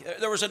traffic.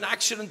 There was an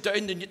accident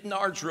down the Newton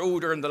Ards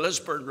Road or in the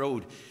Lisburn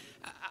Road.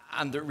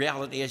 And the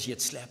reality is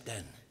you'd slept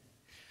in.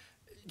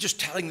 Just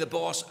telling the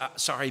boss,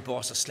 sorry,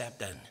 boss, I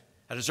slept in.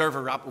 I deserve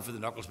a rap over the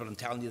knuckles, but I'm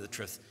telling you the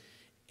truth.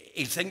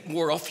 He'll think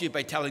more of you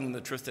by telling him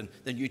the truth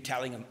than you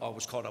telling him, oh, I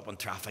was caught up in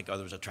traffic or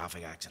there was a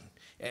traffic accident,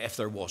 if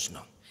there was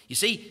none. You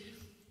see,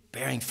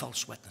 bearing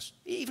false witness,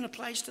 it even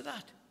applies to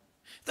that.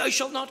 Thou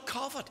shalt not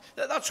covet.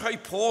 That's how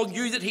Paul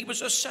knew that he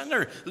was a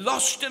sinner.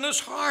 Lust in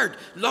his heart,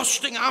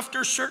 lusting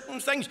after certain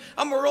things.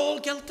 And we're all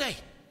guilty.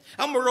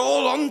 And we're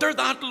all under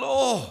that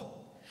law.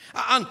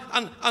 And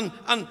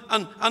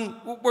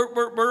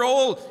we're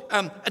all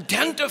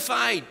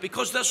identified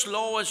because this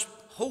law is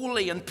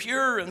holy and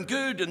pure and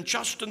good and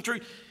just and true.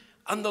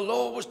 And the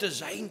law was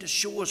designed to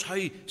show us how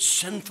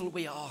sinful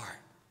we are.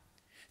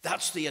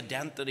 That's the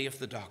identity of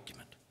the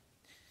document.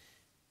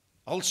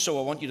 Also,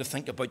 I want you to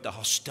think about the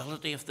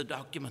hostility of the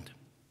document.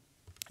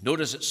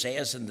 Notice it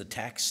says in the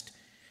text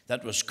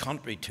that was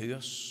contrary to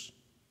us,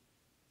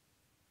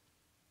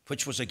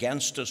 which was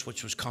against us,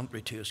 which was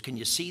contrary to us. Can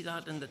you see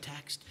that in the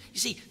text? You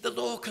see, the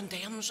law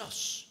condemns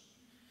us.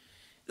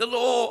 The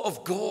law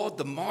of God,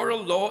 the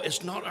moral law,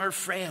 is not our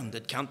friend.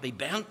 It can't be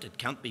bent, it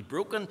can't be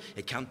broken,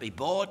 it can't be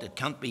bought, it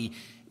can't be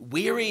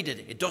wearied,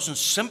 it doesn't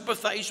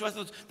sympathize with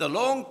us. The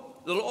law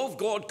of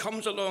God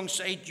comes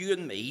alongside you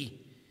and me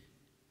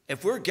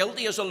if we're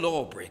guilty as a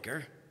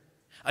lawbreaker,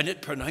 and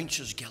it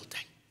pronounces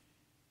guilty.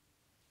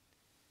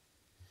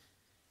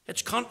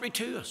 It's contrary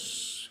to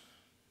us.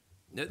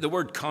 The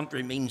word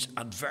contrary means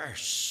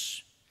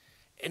adverse.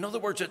 In other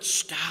words, it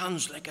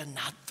stands like an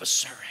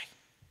adversary.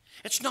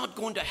 It's not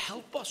going to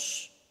help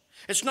us.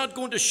 It's not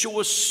going to show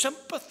us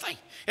sympathy.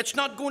 It's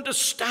not going to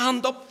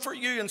stand up for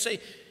you and say,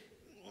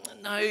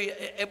 no,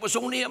 it was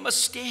only a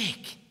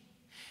mistake.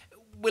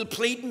 We'll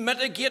plead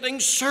mitigating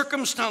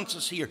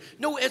circumstances here.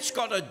 No, it's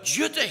got a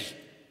duty.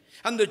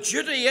 And the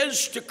duty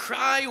is to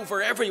cry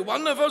over every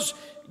one of us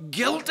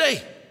guilty.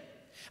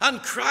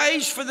 And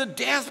cries for the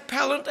death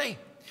penalty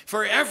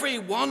for every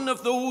one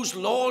of those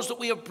laws that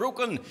we have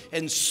broken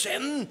in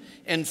sin,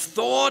 in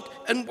thought,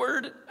 in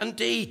word, and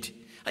deed.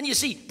 And you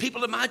see,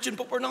 people imagine,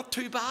 but we're not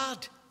too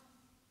bad.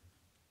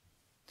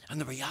 And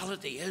the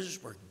reality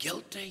is we're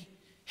guilty,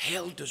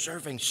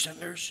 hell-deserving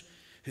sinners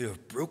who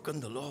have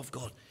broken the law of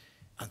God.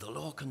 And the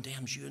law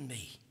condemns you and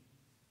me.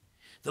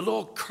 The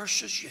law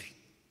curses you.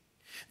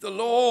 The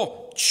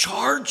law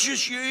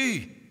charges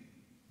you.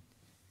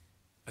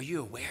 Are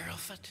you aware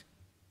of it?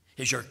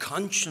 Is your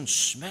conscience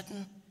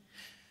smitten?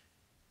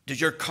 Does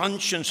your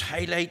conscience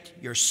highlight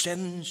your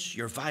sins,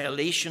 your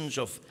violations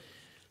of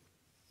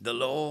the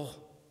law?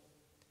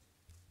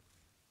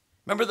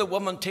 Remember the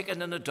woman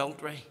taken in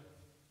adultery?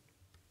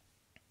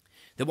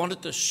 They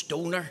wanted to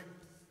stone her.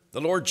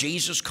 The Lord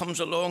Jesus comes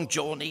along,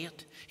 John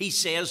 8. He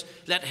says,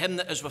 let him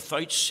that is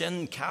without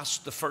sin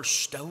cast the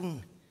first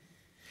stone.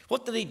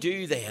 What did he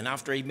do then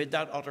after he made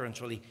that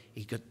utterance? Well,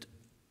 he got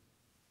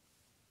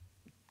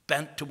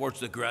bent towards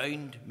the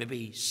ground,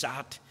 maybe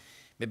sat,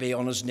 maybe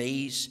on his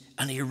knees,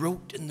 and he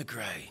wrote in the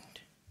ground.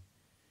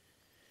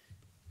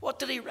 What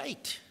did he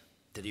write?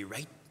 Did he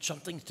write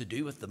something to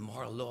do with the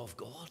moral law of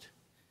God?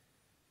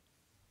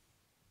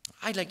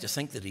 I'd like to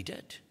think that he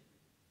did.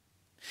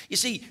 You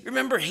see,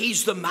 remember,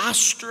 he's the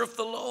master of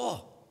the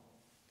law.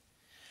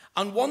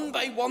 And one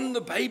by one,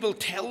 the Bible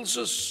tells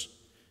us,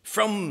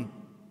 from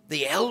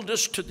the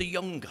eldest to the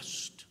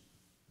youngest,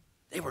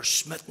 they were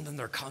smitten in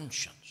their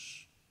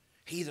conscience.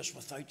 He that's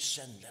without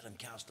sin, let him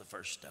cast the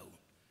first stone.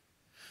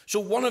 So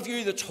one of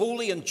you that's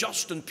holy and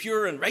just and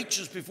pure and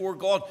righteous before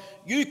God,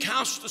 you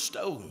cast the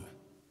stone.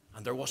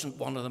 And there wasn't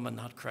one of them in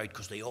that crowd,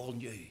 because they all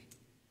knew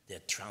they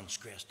had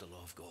transgressed the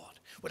law of God.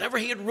 Whatever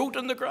he had wrote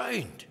on the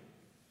ground,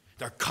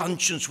 their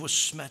conscience was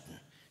smitten.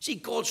 See,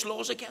 God's law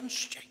is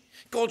against you.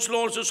 God's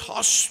law is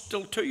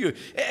hostile to you.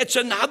 It's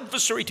an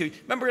adversary to you.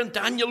 Remember in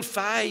Daniel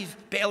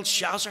 5,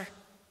 Belshazzar?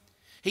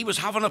 He was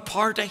having a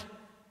party.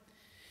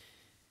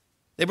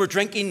 They were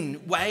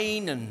drinking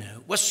wine and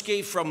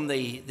whiskey from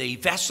the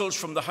vessels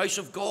from the house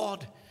of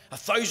God.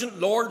 1,000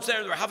 lords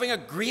there. They were having a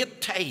great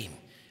time.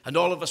 And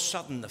all of a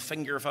sudden, the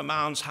finger of a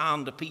man's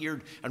hand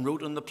appeared and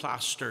wrote on the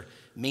plaster,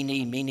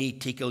 Mene, mene,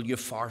 tekel,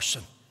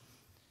 upharsin.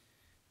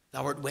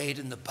 Thou art weighed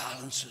in the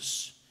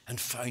balances and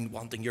found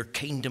wanting. Your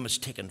kingdom is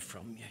taken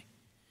from you.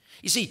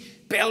 You see,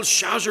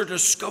 Belshazzar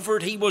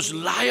discovered he was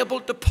liable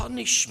to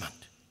punishment.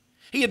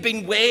 He had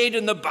been weighed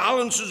in the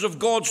balances of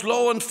God's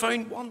law and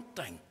found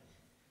wanting.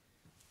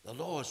 The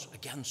law is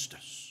against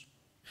us.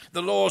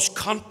 The law is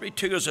contrary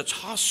to us. It's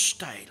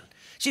hostile.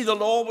 See, the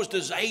law was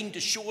designed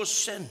to show us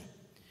sin.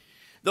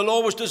 The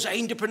law was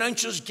designed to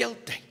pronounce us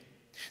guilty.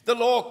 The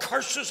law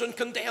curses and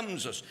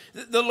condemns us.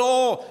 The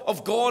law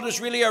of God is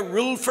really a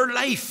rule for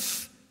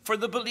life for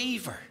the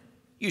believer.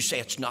 You say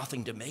it's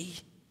nothing to me.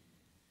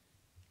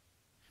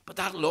 But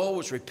that law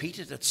was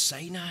repeated at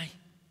Sinai.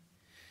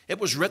 It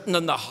was written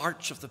in the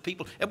hearts of the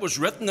people. It was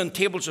written in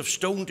tables of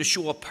stone to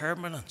show a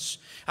permanence.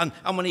 And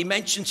when he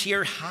mentions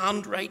here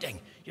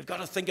handwriting, you've got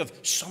to think of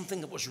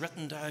something that was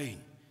written down,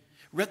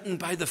 written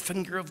by the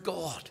finger of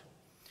God.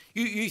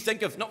 You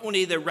think of not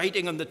only the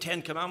writing on the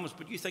Ten Commandments,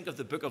 but you think of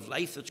the book of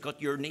life that's got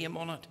your name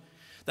on it,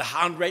 the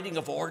handwriting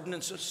of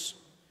ordinances.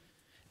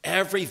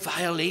 Every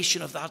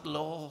violation of that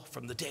law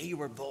from the day you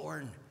were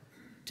born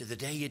to the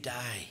day you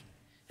die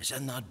is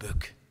in that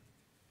book.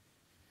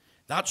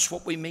 That's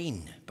what we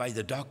mean by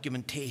the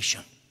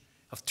documentation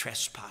of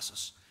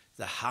trespasses,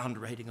 the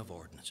handwriting of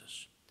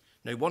ordinances.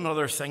 Now, one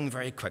other thing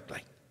very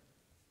quickly.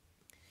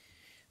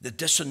 The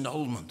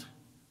disannulment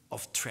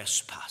of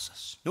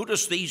trespasses.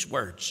 Notice these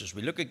words as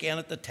we look again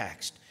at the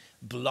text.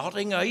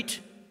 Blotting out,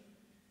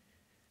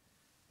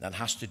 that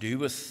has to do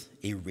with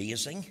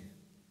erasing.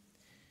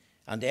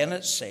 And then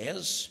it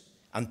says,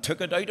 and took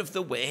it out of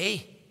the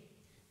way,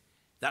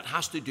 that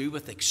has to do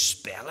with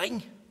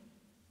expelling.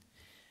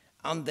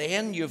 And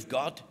then you've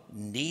got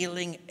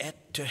nailing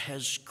it to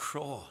his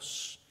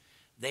cross.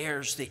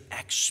 There's the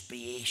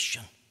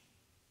expiation.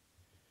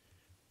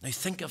 Now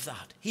think of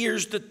that.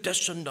 Here's the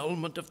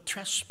disannulment of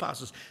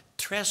trespasses.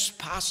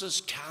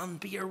 Trespasses can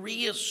be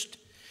erased.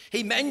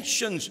 He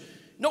mentions,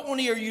 not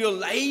only are you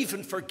alive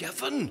and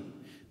forgiven,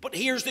 but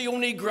here's the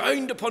only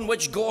ground upon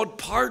which God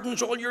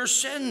pardons all your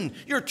sin.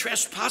 Your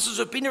trespasses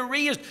have been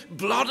erased,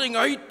 blotting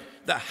out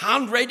the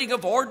handwriting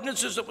of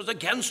ordinances that was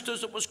against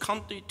us, that was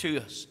contrary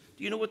to us.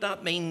 Do you know what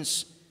that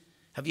means?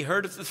 Have you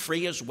heard of the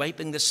phrase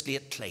wiping the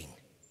slate clean?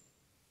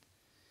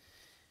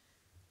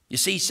 You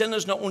see, sin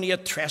is not only a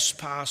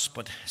trespass,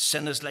 but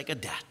sin is like a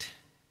debt.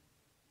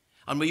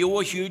 And we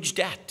owe a huge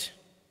debt.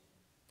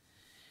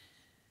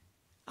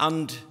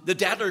 And the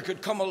debtor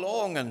could come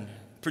along and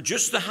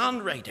produce the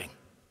handwriting.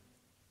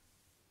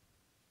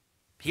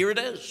 Here it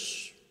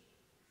is.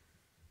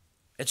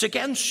 It's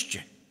against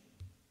you.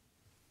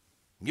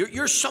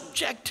 You're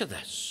subject to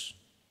this.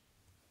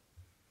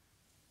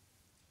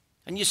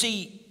 And you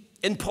see,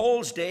 in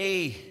Paul's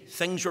day,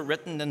 things were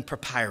written in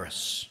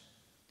papyrus.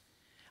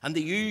 And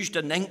they used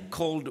an ink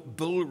called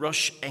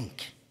bulrush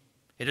ink.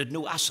 It had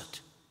no acid.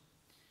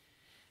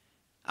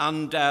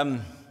 And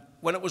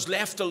when it was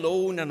left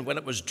alone and when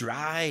it was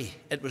dry,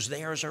 it was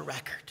there as a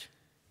record.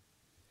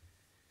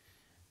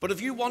 But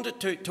if you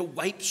wanted to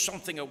wipe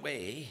something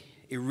away,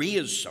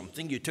 erase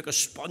something, you took a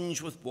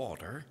sponge with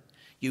water,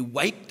 you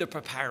wiped the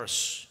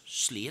papyrus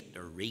slate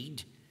or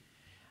reed,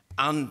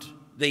 and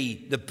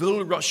the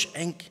bulrush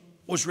ink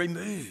was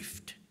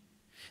removed.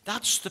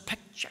 That's the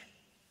picture.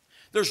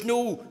 There's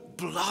no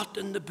blot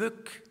in the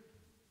book.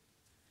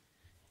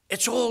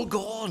 It's all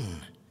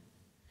gone,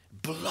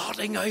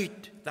 blotting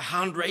out the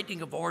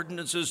handwriting of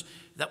ordinances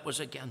that was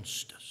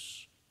against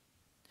us.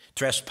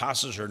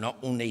 Trespasses are not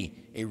only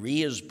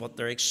erased, but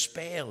they're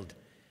expelled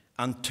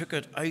and took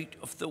it out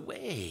of the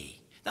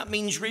way. That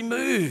means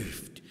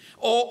removed.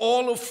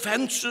 All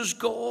offense is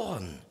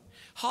gone.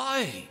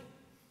 How?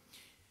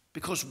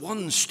 Because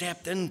one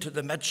stepped into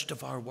the midst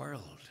of our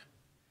world,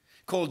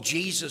 called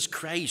Jesus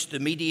Christ,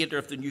 the mediator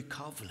of the new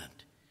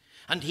covenant.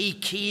 And he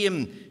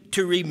came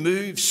to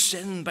remove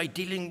sin by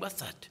dealing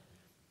with it.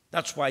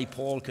 That's why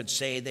Paul could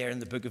say there in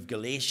the book of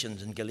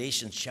Galatians, in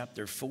Galatians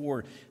chapter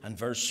 4 and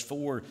verse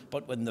 4,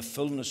 but when the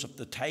fullness of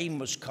the time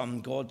was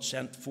come, God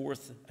sent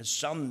forth his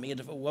Son,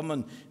 made of a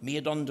woman,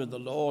 made under the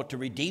law, to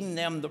redeem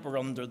them that were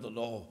under the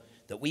law,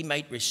 that we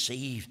might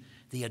receive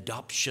the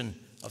adoption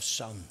of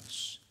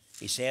sons.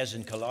 He says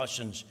in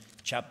Galatians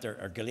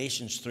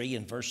 3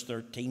 and verse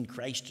 13,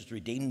 Christ has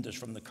redeemed us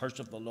from the curse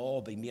of the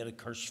law, being made a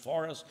curse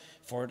for us,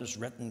 for it is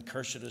written,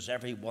 cursed is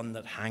every one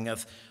that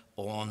hangeth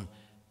on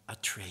a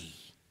tree.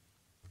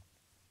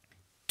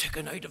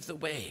 Taken out of the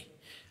way.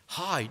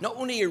 How? Not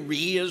only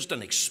erased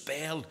and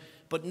expelled,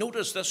 but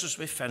notice this as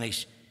we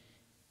finish.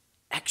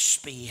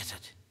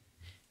 Expiated.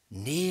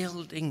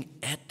 Nailing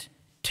it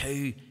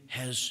to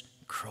his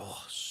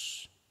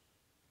cross.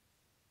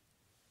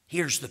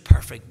 Here's the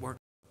perfect work.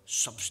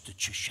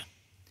 Substitution.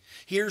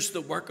 Here's the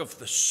work of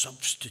the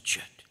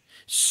substitute.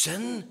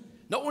 Sin,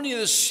 not only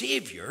the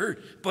Savior,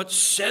 but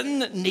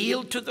sin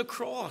nailed to the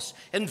cross,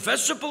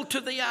 invisible to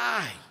the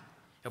eye.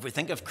 If we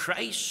think of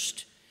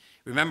Christ,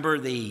 remember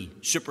the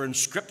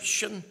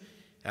superinscription.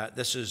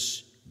 This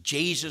is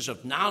Jesus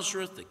of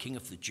Nazareth, the King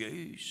of the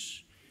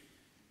Jews.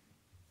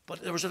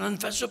 But there was an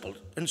invisible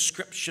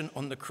inscription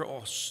on the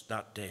cross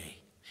that day.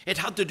 It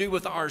had to do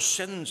with our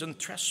sins and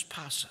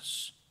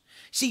trespasses.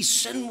 See,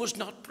 sin was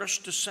not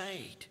brushed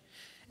aside.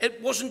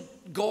 It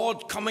wasn't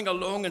God coming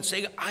along and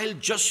saying, I'll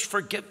just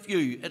forgive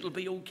you, it'll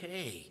be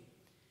okay.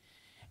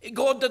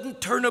 God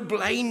didn't turn a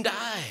blind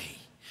eye.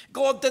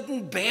 God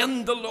didn't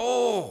bend the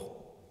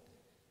law.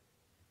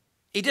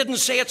 He didn't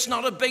say it's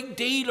not a big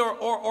deal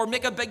or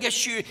make a big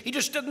issue. He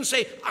just didn't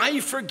say, I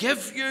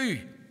forgive you.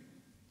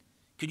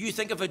 Could you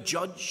think of a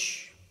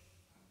judge,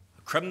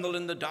 a criminal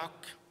in the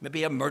dock,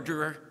 maybe a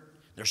murderer?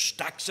 There's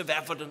stacks of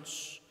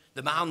evidence.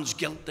 The man's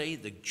guilty.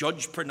 The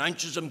judge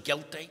pronounces him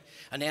guilty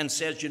and then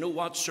says, you know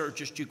what, sir,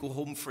 just you go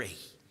home free.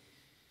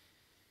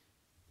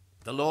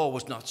 The law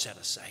was not set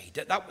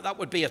aside. That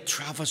would be a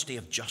travesty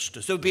of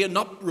justice. There would be an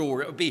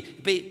uproar. It would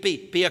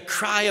be a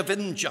cry of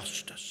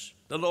injustice.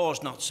 The law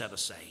is not set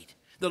aside.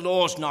 The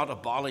law is not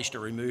abolished or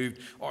removed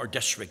or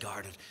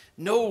disregarded.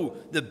 No,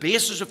 the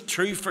basis of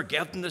true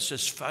forgiveness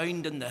is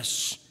found in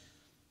this,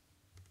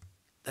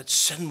 that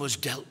sin was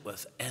dealt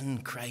with in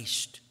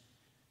Christ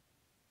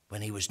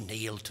when he was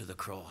nailed to the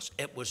cross.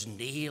 It was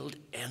nailed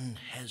in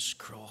his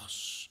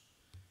cross.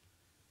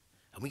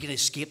 And we can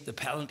escape the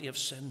penalty of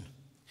sin.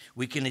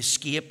 We can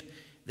escape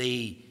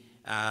the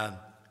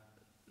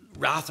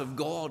wrath of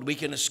God. We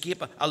can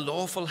escape a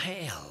lawful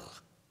hell.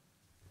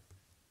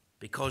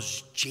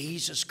 Because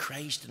Jesus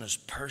Christ in his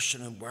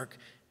person and work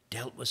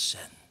dealt with sin.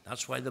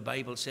 That's why the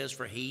Bible says,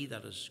 for he,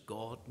 that is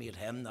God, made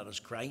him, that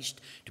is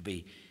Christ, to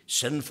be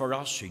sin for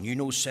us, who knew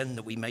no sin,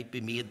 that we might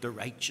be made the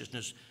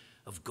righteousness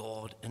of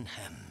God in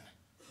him.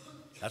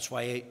 That's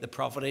why the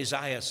prophet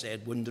Isaiah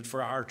said, wounded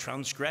for our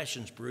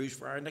transgressions, bruised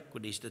for our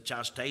iniquities, the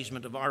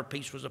chastisement of our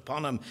peace was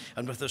upon him,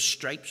 and with his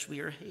stripes we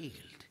are healed.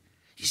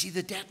 You see,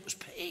 the debt was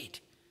paid.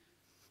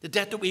 The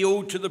debt that we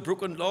owed to the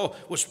broken law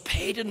was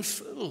paid in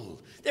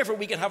full. Therefore,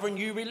 we can have a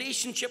new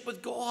relationship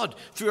with God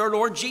through our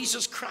Lord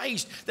Jesus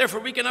Christ. Therefore,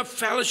 we can have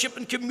fellowship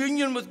and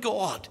communion with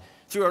God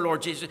through our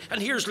Lord Jesus.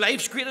 And here's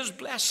life's greatest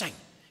blessing.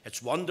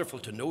 It's wonderful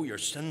to know your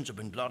sins have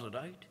been blotted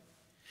out.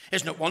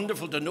 Isn't it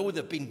wonderful to know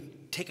they've been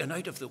taken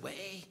out of the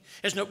way?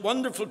 Isn't it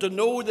wonderful to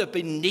know they've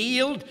been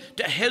nailed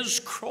to his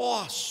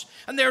cross?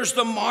 And there's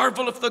the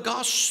marvel of the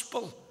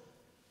gospel.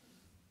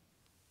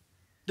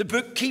 The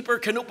bookkeeper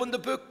can open the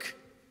book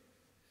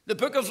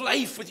of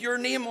life with your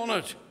name on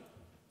it.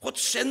 What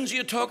sins are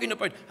you talking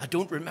about? I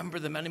don't remember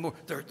them anymore.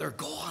 They're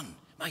gone.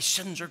 My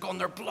sins are gone.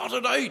 They're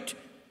blotted out.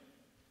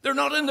 They're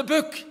not in the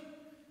book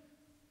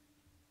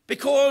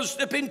because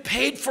they've been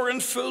paid for in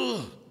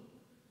full.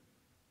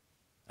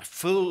 A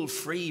full,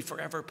 free,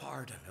 forever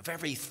pardon of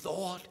every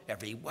thought,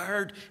 every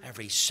word,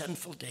 every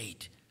sinful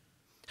deed,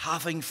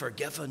 having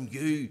forgiven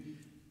you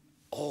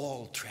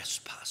all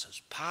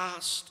trespasses,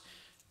 past,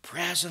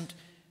 present,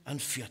 and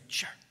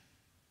future.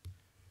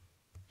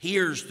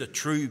 Here's the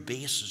true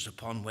basis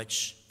upon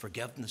which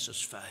forgiveness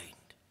is found.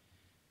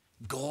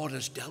 God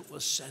has dealt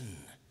with sin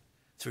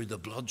through the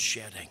blood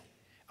shedding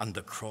and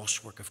the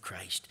cross work of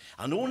Christ.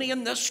 And only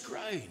in this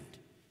ground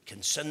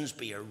can sins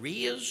be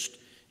erased,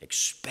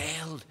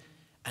 expelled,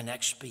 and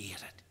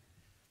expiated.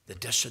 The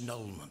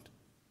disannulment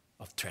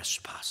of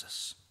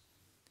trespasses.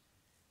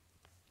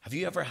 Have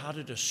you ever had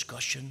a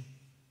discussion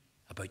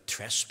about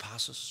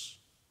trespasses?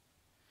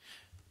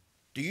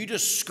 Do you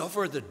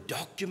discover the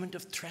document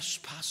of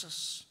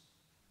trespasses?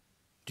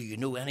 Do you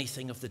know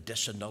anything of the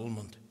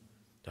disannulment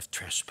of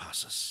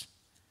trespasses?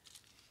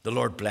 The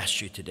Lord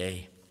bless you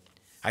today.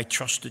 I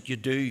trust that you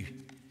do,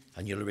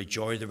 and you'll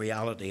enjoy the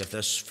reality of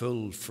this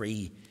full,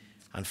 free,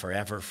 and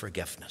forever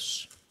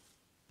forgiveness.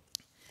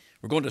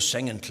 We're going to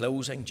sing in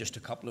closing just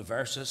a couple of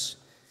verses.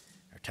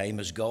 Our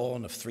time is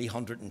gone of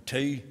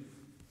 302.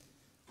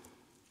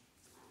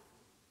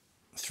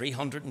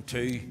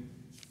 302.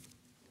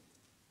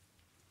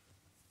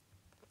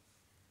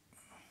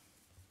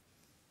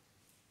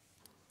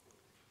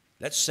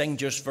 Let's sing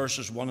just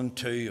verses 1 and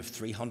 2 of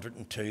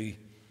 302,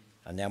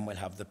 and then we'll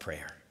have the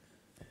prayer.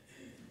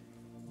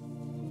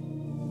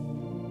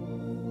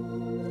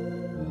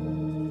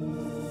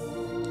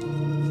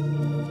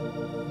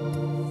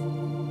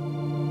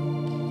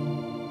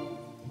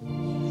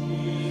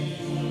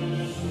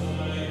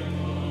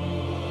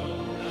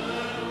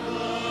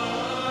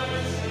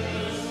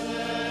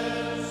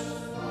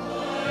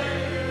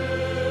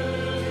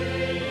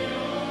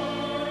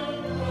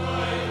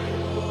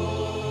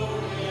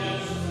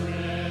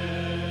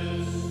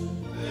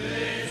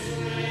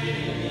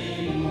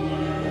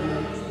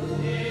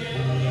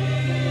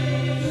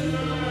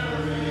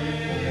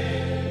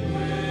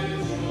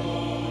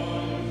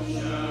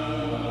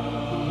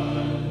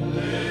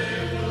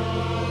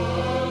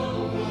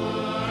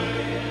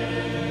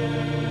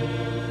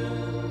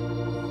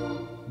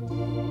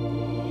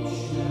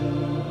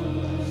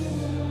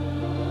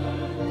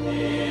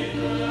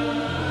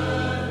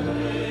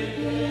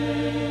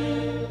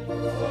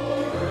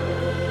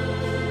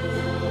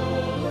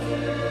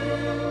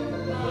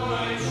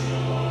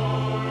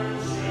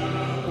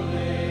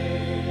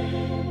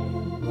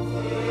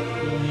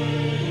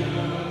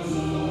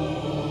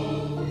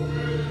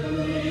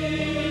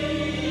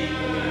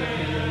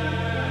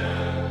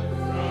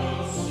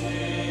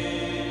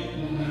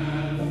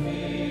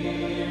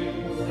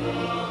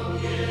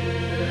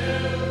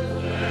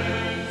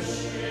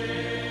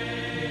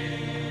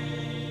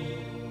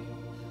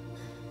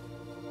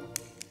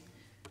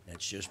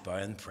 Just bow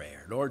in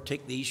prayer. Lord,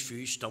 take these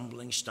few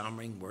stumbling,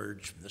 stammering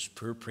words from this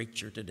poor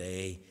preacher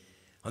today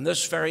on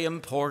this very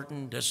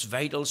important, this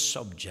vital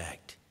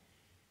subject,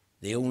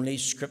 the only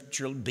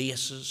scriptural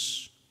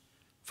basis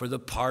for the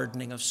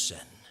pardoning of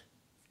sin.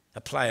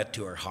 Apply it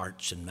to our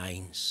hearts and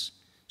minds.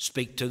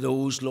 Speak to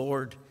those,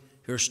 Lord,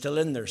 who are still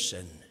in their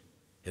sin,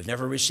 who've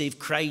never received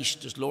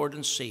Christ as Lord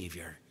and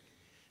Savior,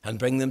 and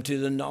bring them to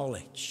the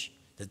knowledge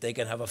that they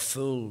can have a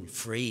full,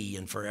 free,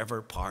 and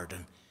forever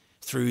pardon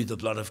through the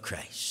blood of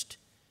Christ.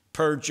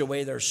 Purge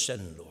away their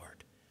sin,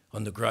 Lord,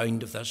 on the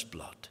ground of this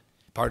blood.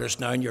 Part us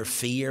now in your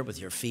fear with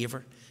your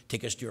favour.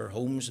 Take us to your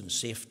homes in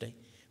safety.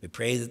 We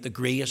pray that the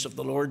grace of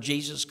the Lord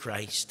Jesus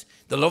Christ,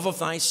 the love of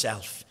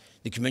thyself,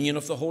 the communion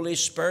of the Holy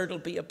Spirit will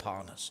be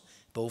upon us,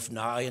 both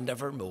now and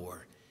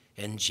evermore.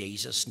 In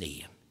Jesus'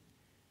 name,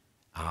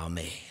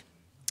 amen.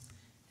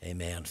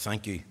 Amen.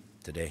 Thank you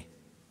today.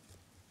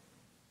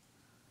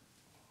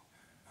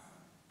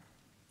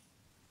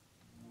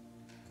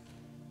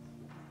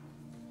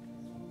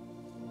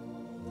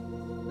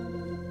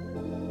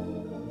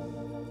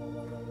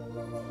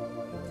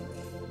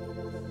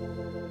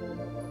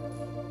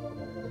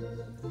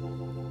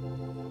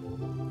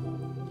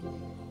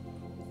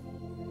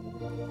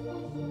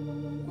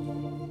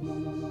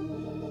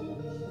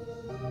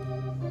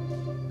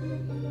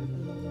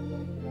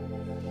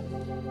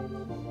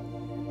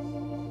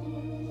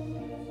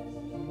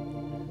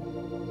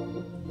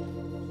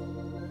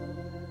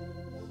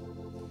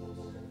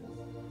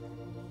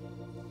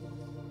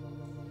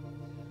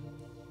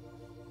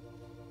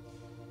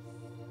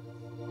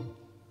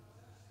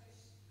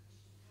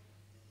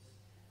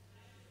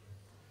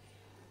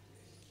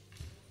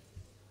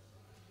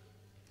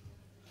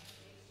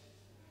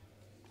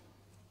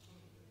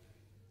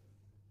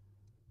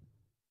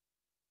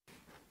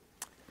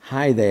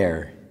 Hi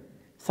there.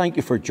 Thank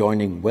you for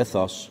joining with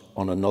us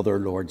on another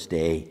Lord's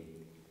Day.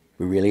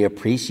 We really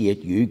appreciate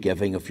you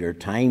giving of your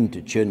time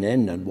to tune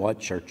in and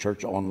watch our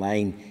church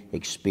online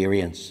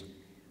experience.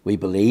 We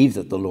believe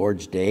that the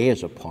Lord's Day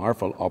is a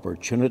powerful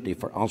opportunity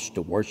for us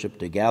to worship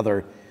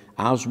together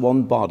as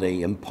one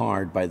body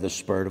empowered by the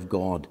Spirit of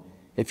God.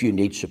 If you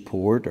need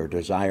support or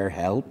desire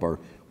help or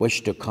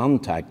wish to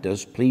contact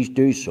us, please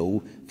do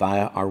so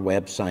via our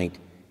website.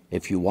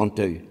 If you want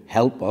to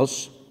help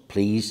us,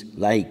 please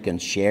like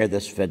and share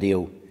this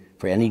video.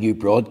 For any new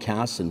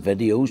broadcasts and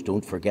videos,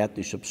 don't forget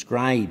to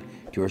subscribe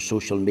to our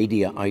social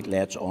media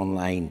outlets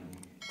online.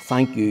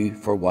 Thank you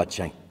for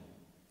watching.